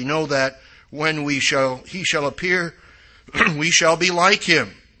be, but we know that when He shall appear, we shall be like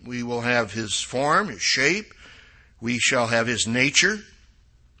Him. We will have His form, His shape. We shall have His nature,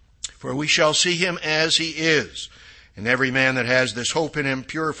 for we shall see Him as He is. And every man that has this hope in Him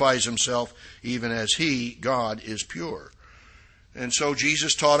purifies himself, even as He, God, is pure. And so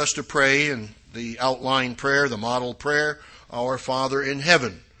Jesus taught us to pray in the outline prayer, the model prayer, Our Father in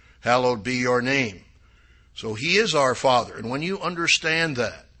heaven, hallowed be your name. So He is our Father. And when you understand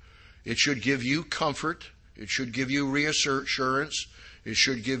that, it should give you comfort. It should give you reassurance. It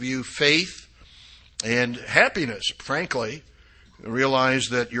should give you faith and happiness, frankly. Realize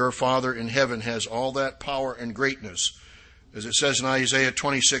that your Father in heaven has all that power and greatness. As it says in Isaiah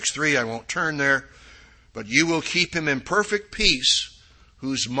 26:3, I won't turn there, but you will keep him in perfect peace,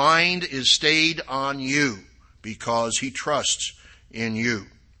 whose mind is stayed on you, because he trusts in you.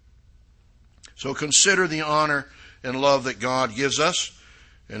 So consider the honor and love that God gives us,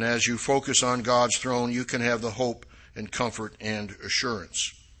 and as you focus on God's throne, you can have the hope and comfort and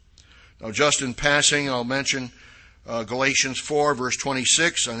assurance. Now, just in passing, I'll mention Galatians 4, verse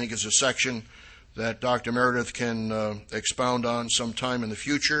 26. I think it's a section that Dr. Meredith can expound on sometime in the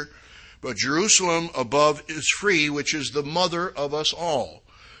future. But Jerusalem above is free, which is the mother of us all.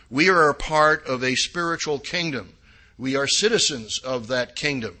 We are a part of a spiritual kingdom. We are citizens of that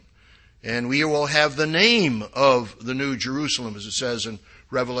kingdom. And we will have the name of the New Jerusalem, as it says in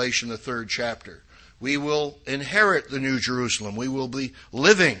Revelation, the 3rd chapter. We will inherit the New Jerusalem. We will be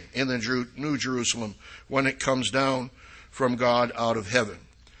living in the New Jerusalem when it comes down from God out of heaven.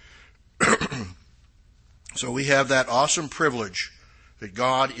 So we have that awesome privilege that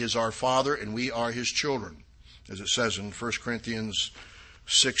God is our Father and we are His children. As it says in 1 Corinthians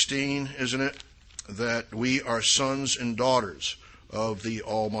 16, isn't it? That we are sons and daughters of the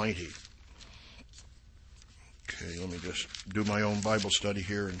Almighty. Okay, let me just do my own Bible study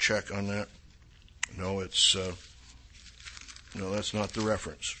here and check on that. No, that's not the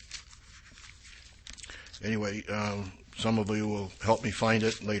reference. Anyway, some of you will help me find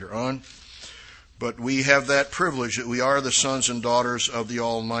it later on. But we have that privilege that we are the sons and daughters of the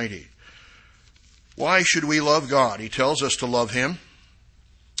Almighty. Why should we love God? He tells us to love Him.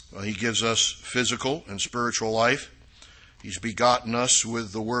 Well, He gives us physical and spiritual life. He's begotten us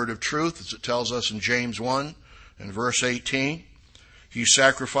with the word of truth, as it tells us in James 1 and verse 18. He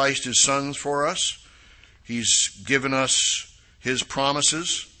sacrificed His Son for us. He's given us His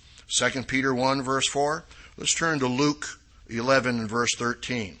promises. 2 Peter 1 verse 4. Let's turn to Luke 11 and verse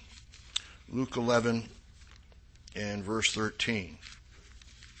 13. Luke 11 and verse 13.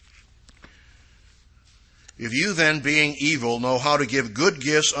 If you then, being evil, know how to give good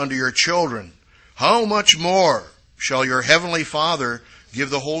gifts unto your children, how much more shall your heavenly Father give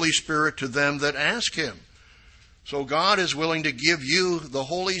the Holy Spirit to them that ask Him? So God is willing to give you the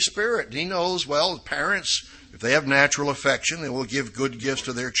Holy Spirit. He knows, well, parents, if they have natural affection, they will give good gifts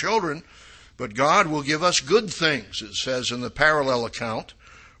to their children. But God will give us good things, it says in the parallel account,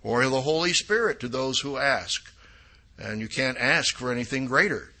 or the Holy Spirit to those who ask. And you can't ask for anything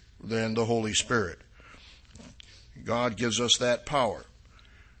greater than the Holy Spirit. God gives us that power.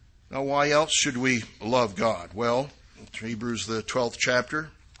 Now, why else should we love God? Well, Hebrews the 12th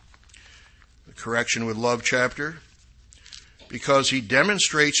chapter, the correction with love chapter, because He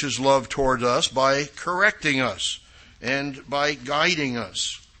demonstrates His love toward us by correcting us and by guiding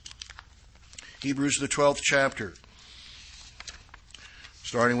us. Hebrews the 12th chapter,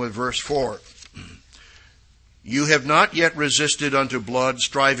 starting with verse 4. You have not yet resisted unto blood,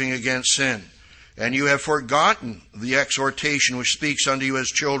 striving against sin, and you have forgotten the exhortation which speaks unto you as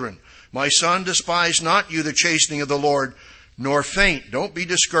children. My son, despise not you the chastening of the Lord, nor faint. Don't be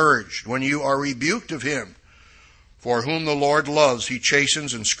discouraged when you are rebuked of Him. For whom the Lord loves, He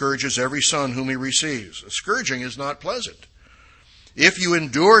chastens and scourges every son whom He receives. Scourging is not pleasant. If you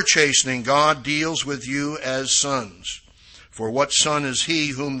endure chastening, God deals with you as sons. For what son is he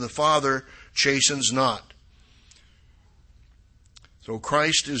whom the Father chastens not? So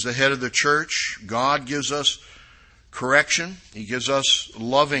Christ is the head of the church. God gives us correction. He gives us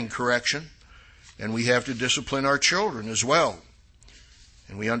loving correction. And we have to discipline our children as well.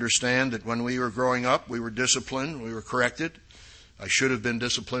 And we understand that when we were growing up, we were disciplined, we were corrected. I should have been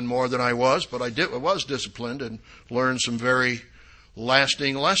disciplined more than I was, but I was disciplined and learned some very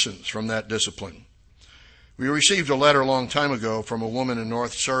lasting lessons from that discipline. We received a letter a long time ago from a woman in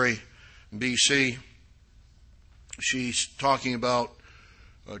North Surrey, BC. She's talking about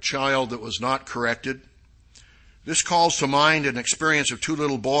a child that was not corrected. This calls to mind an experience of two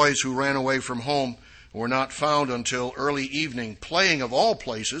little boys who ran away from home and were not found until early evening, playing, of all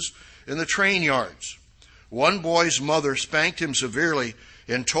places, in the train yards. One boy's mother spanked him severely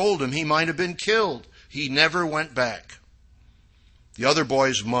and told him he might have been killed. He never went back. The other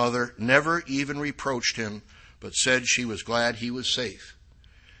boy's mother never even reproached him, but said she was glad he was safe.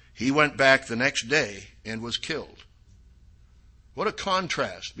 He went back the next day and was killed. What a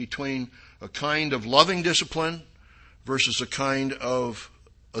contrast between a kind of loving discipline versus a kind of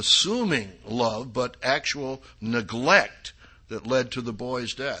assuming love, but actual neglect that led to the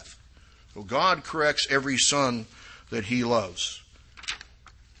boy's death. So God corrects every son that he loves.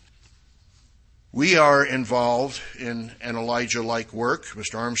 We are involved in an Elijah-like work.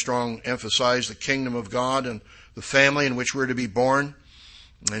 Mr. Armstrong emphasized the kingdom of God and the family in which we're to be born.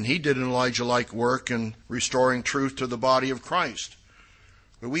 And he did an Elijah-like work in restoring truth to the body of Christ.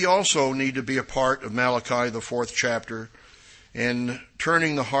 But we also need to be a part of Malachi, the 4th chapter, in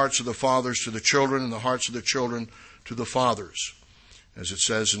turning the hearts of the fathers to the children and the hearts of the children to the fathers, as it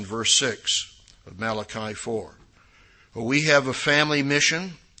says in verse 6 of Malachi 4. Well, we have a family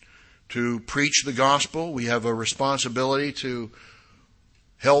mission to preach the gospel. We have a responsibility to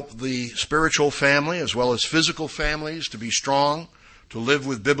help the spiritual family as well as physical families to be strong, to live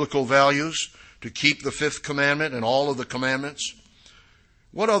with biblical values, to keep the 5th commandment and all of the commandments.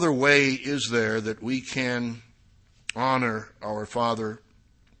 What other way is there that we can honor our father,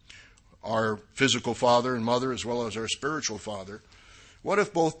 our physical father and mother, as well as our spiritual father? What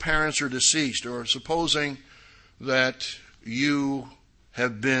if both parents are deceased, or supposing that you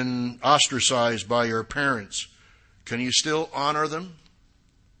have been ostracized by your parents? Can you still honor them?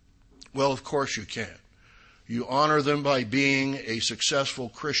 Well, of course you can. You honor them by being a successful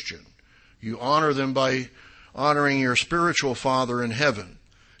Christian. You honor them by honoring your spiritual father in heaven.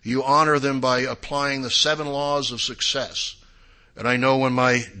 You honor them by applying the 7 laws of success. And I know when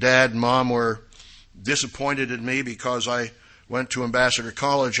my dad and mom were disappointed in me because I went to Ambassador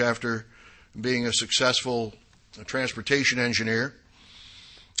College after being a successful transportation engineer.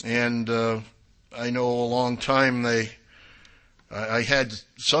 And I know a long time I had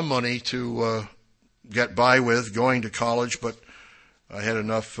some money to get by with going to college, but I had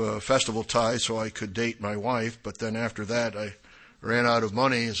enough festival ties so I could date my wife. But then after that, I ran out of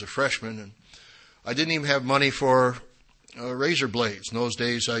money as a freshman, and I didn't even have money for razor blades. In those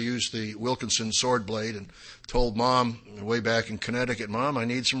days, I used the Wilkinson sword blade and told Mom way back in Connecticut, Mom, I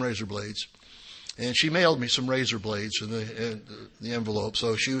need some razor blades. And she mailed me some razor blades in the envelope,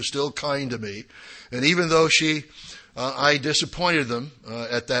 so she was still kind to me. And even though I disappointed them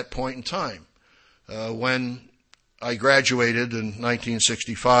at that point in time, when I graduated in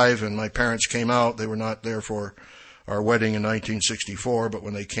 1965 and my parents came out, they were not there for our wedding in 1964, but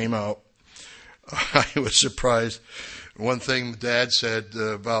when they came out, I was surprised. One thing Dad said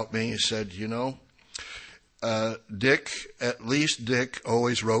about me, he said, you know, Dick, at least Dick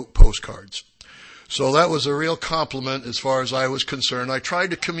always wrote postcards. So that was a real compliment as far as I was concerned. I tried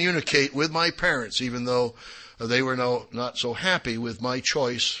to communicate with my parents, even though they were not so happy with my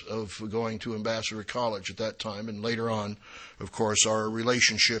choice of going to Ambassador College at that time. And later on, of course, our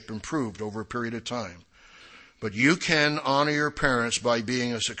relationship improved over a period of time. But you can honor your parents by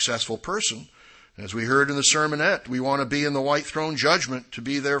being a successful person. As we heard in the sermonette, we want to be in the white throne judgment to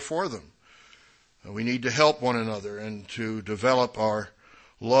be there for them. We need to help one another and to develop our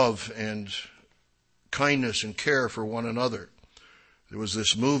love and kindness and care for one another. There was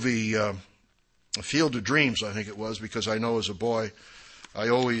this movie, A Field of Dreams, I think it was, because I know as a boy, I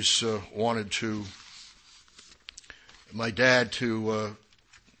always wanted my dad to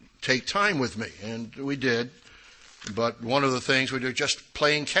take time with me, and we did. But one of the things we do, just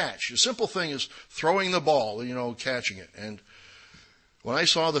playing catch. The simple thing is throwing the ball, catching it. And when I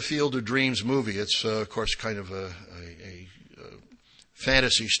saw the Field of Dreams movie, it's, of course, kind of a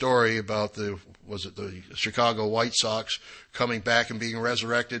fantasy story about the Chicago White Sox coming back and being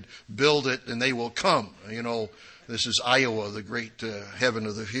resurrected. Build it and they will come. You know, this is Iowa, the great heaven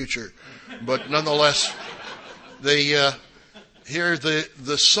of the future. But nonetheless, here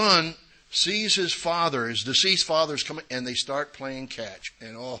the son sees his father, his deceased father's coming, and they start playing catch.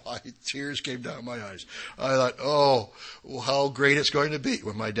 And tears came down my eyes. I thought, how great it's going to be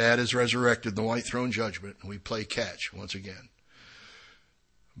when my dad is resurrected in the white throne judgment and we play catch once again.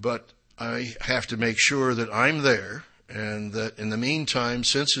 But I have to make sure that I'm there, and that in the meantime,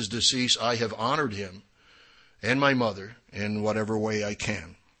 since his decease, I have honored him and my mother in whatever way I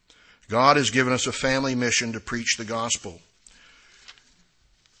can. God has given us a family mission to preach the gospel.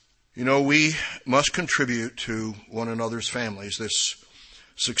 You know, we must contribute to one another's families. This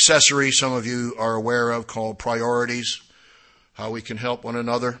successory, some of you are aware of, called Priorities, how we can help one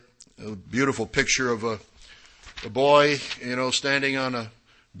another. A beautiful picture of a boy, you know, standing on a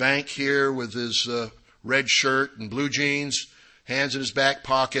bank here with his red shirt and blue jeans, hands in his back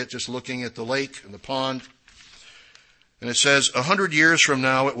pocket, just looking at the lake and the pond. And it says, 100 years from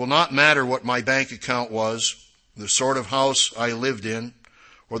now, it will not matter what my bank account was, the sort of house I lived in,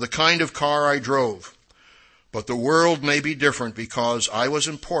 or the kind of car I drove. But the world may be different because I was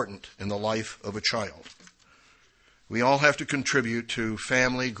important in the life of a child. We all have to contribute to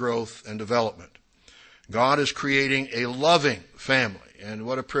family growth and development. God is creating a loving family. And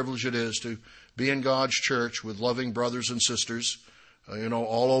what a privilege it is to be in God's church with loving brothers and sisters,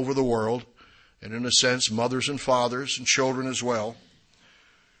 all over the world. And in a sense, mothers and fathers and children as well.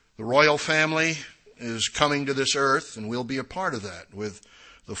 The royal family is coming to this earth, and we'll be a part of that with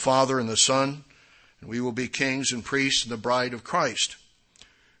the Father and the Son. And we will be kings and priests and the bride of Christ.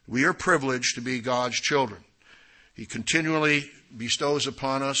 We are privileged to be God's children. He continually bestows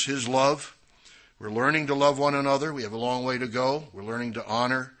upon us His love. We're learning to love one another. We have a long way to go. We're learning to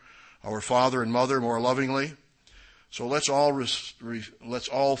honor our father and mother more lovingly. So let's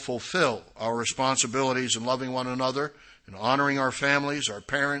all fulfill our responsibilities in loving one another and honoring our families, our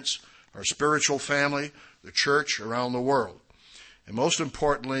parents, our spiritual family, the church around the world. And most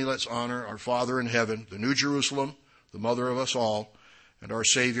importantly, let's honor our Father in heaven, the New Jerusalem, the mother of us all, and our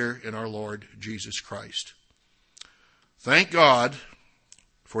Savior and our Lord Jesus Christ. Thank God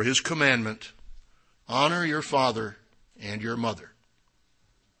for His commandment, honor your father and your mother.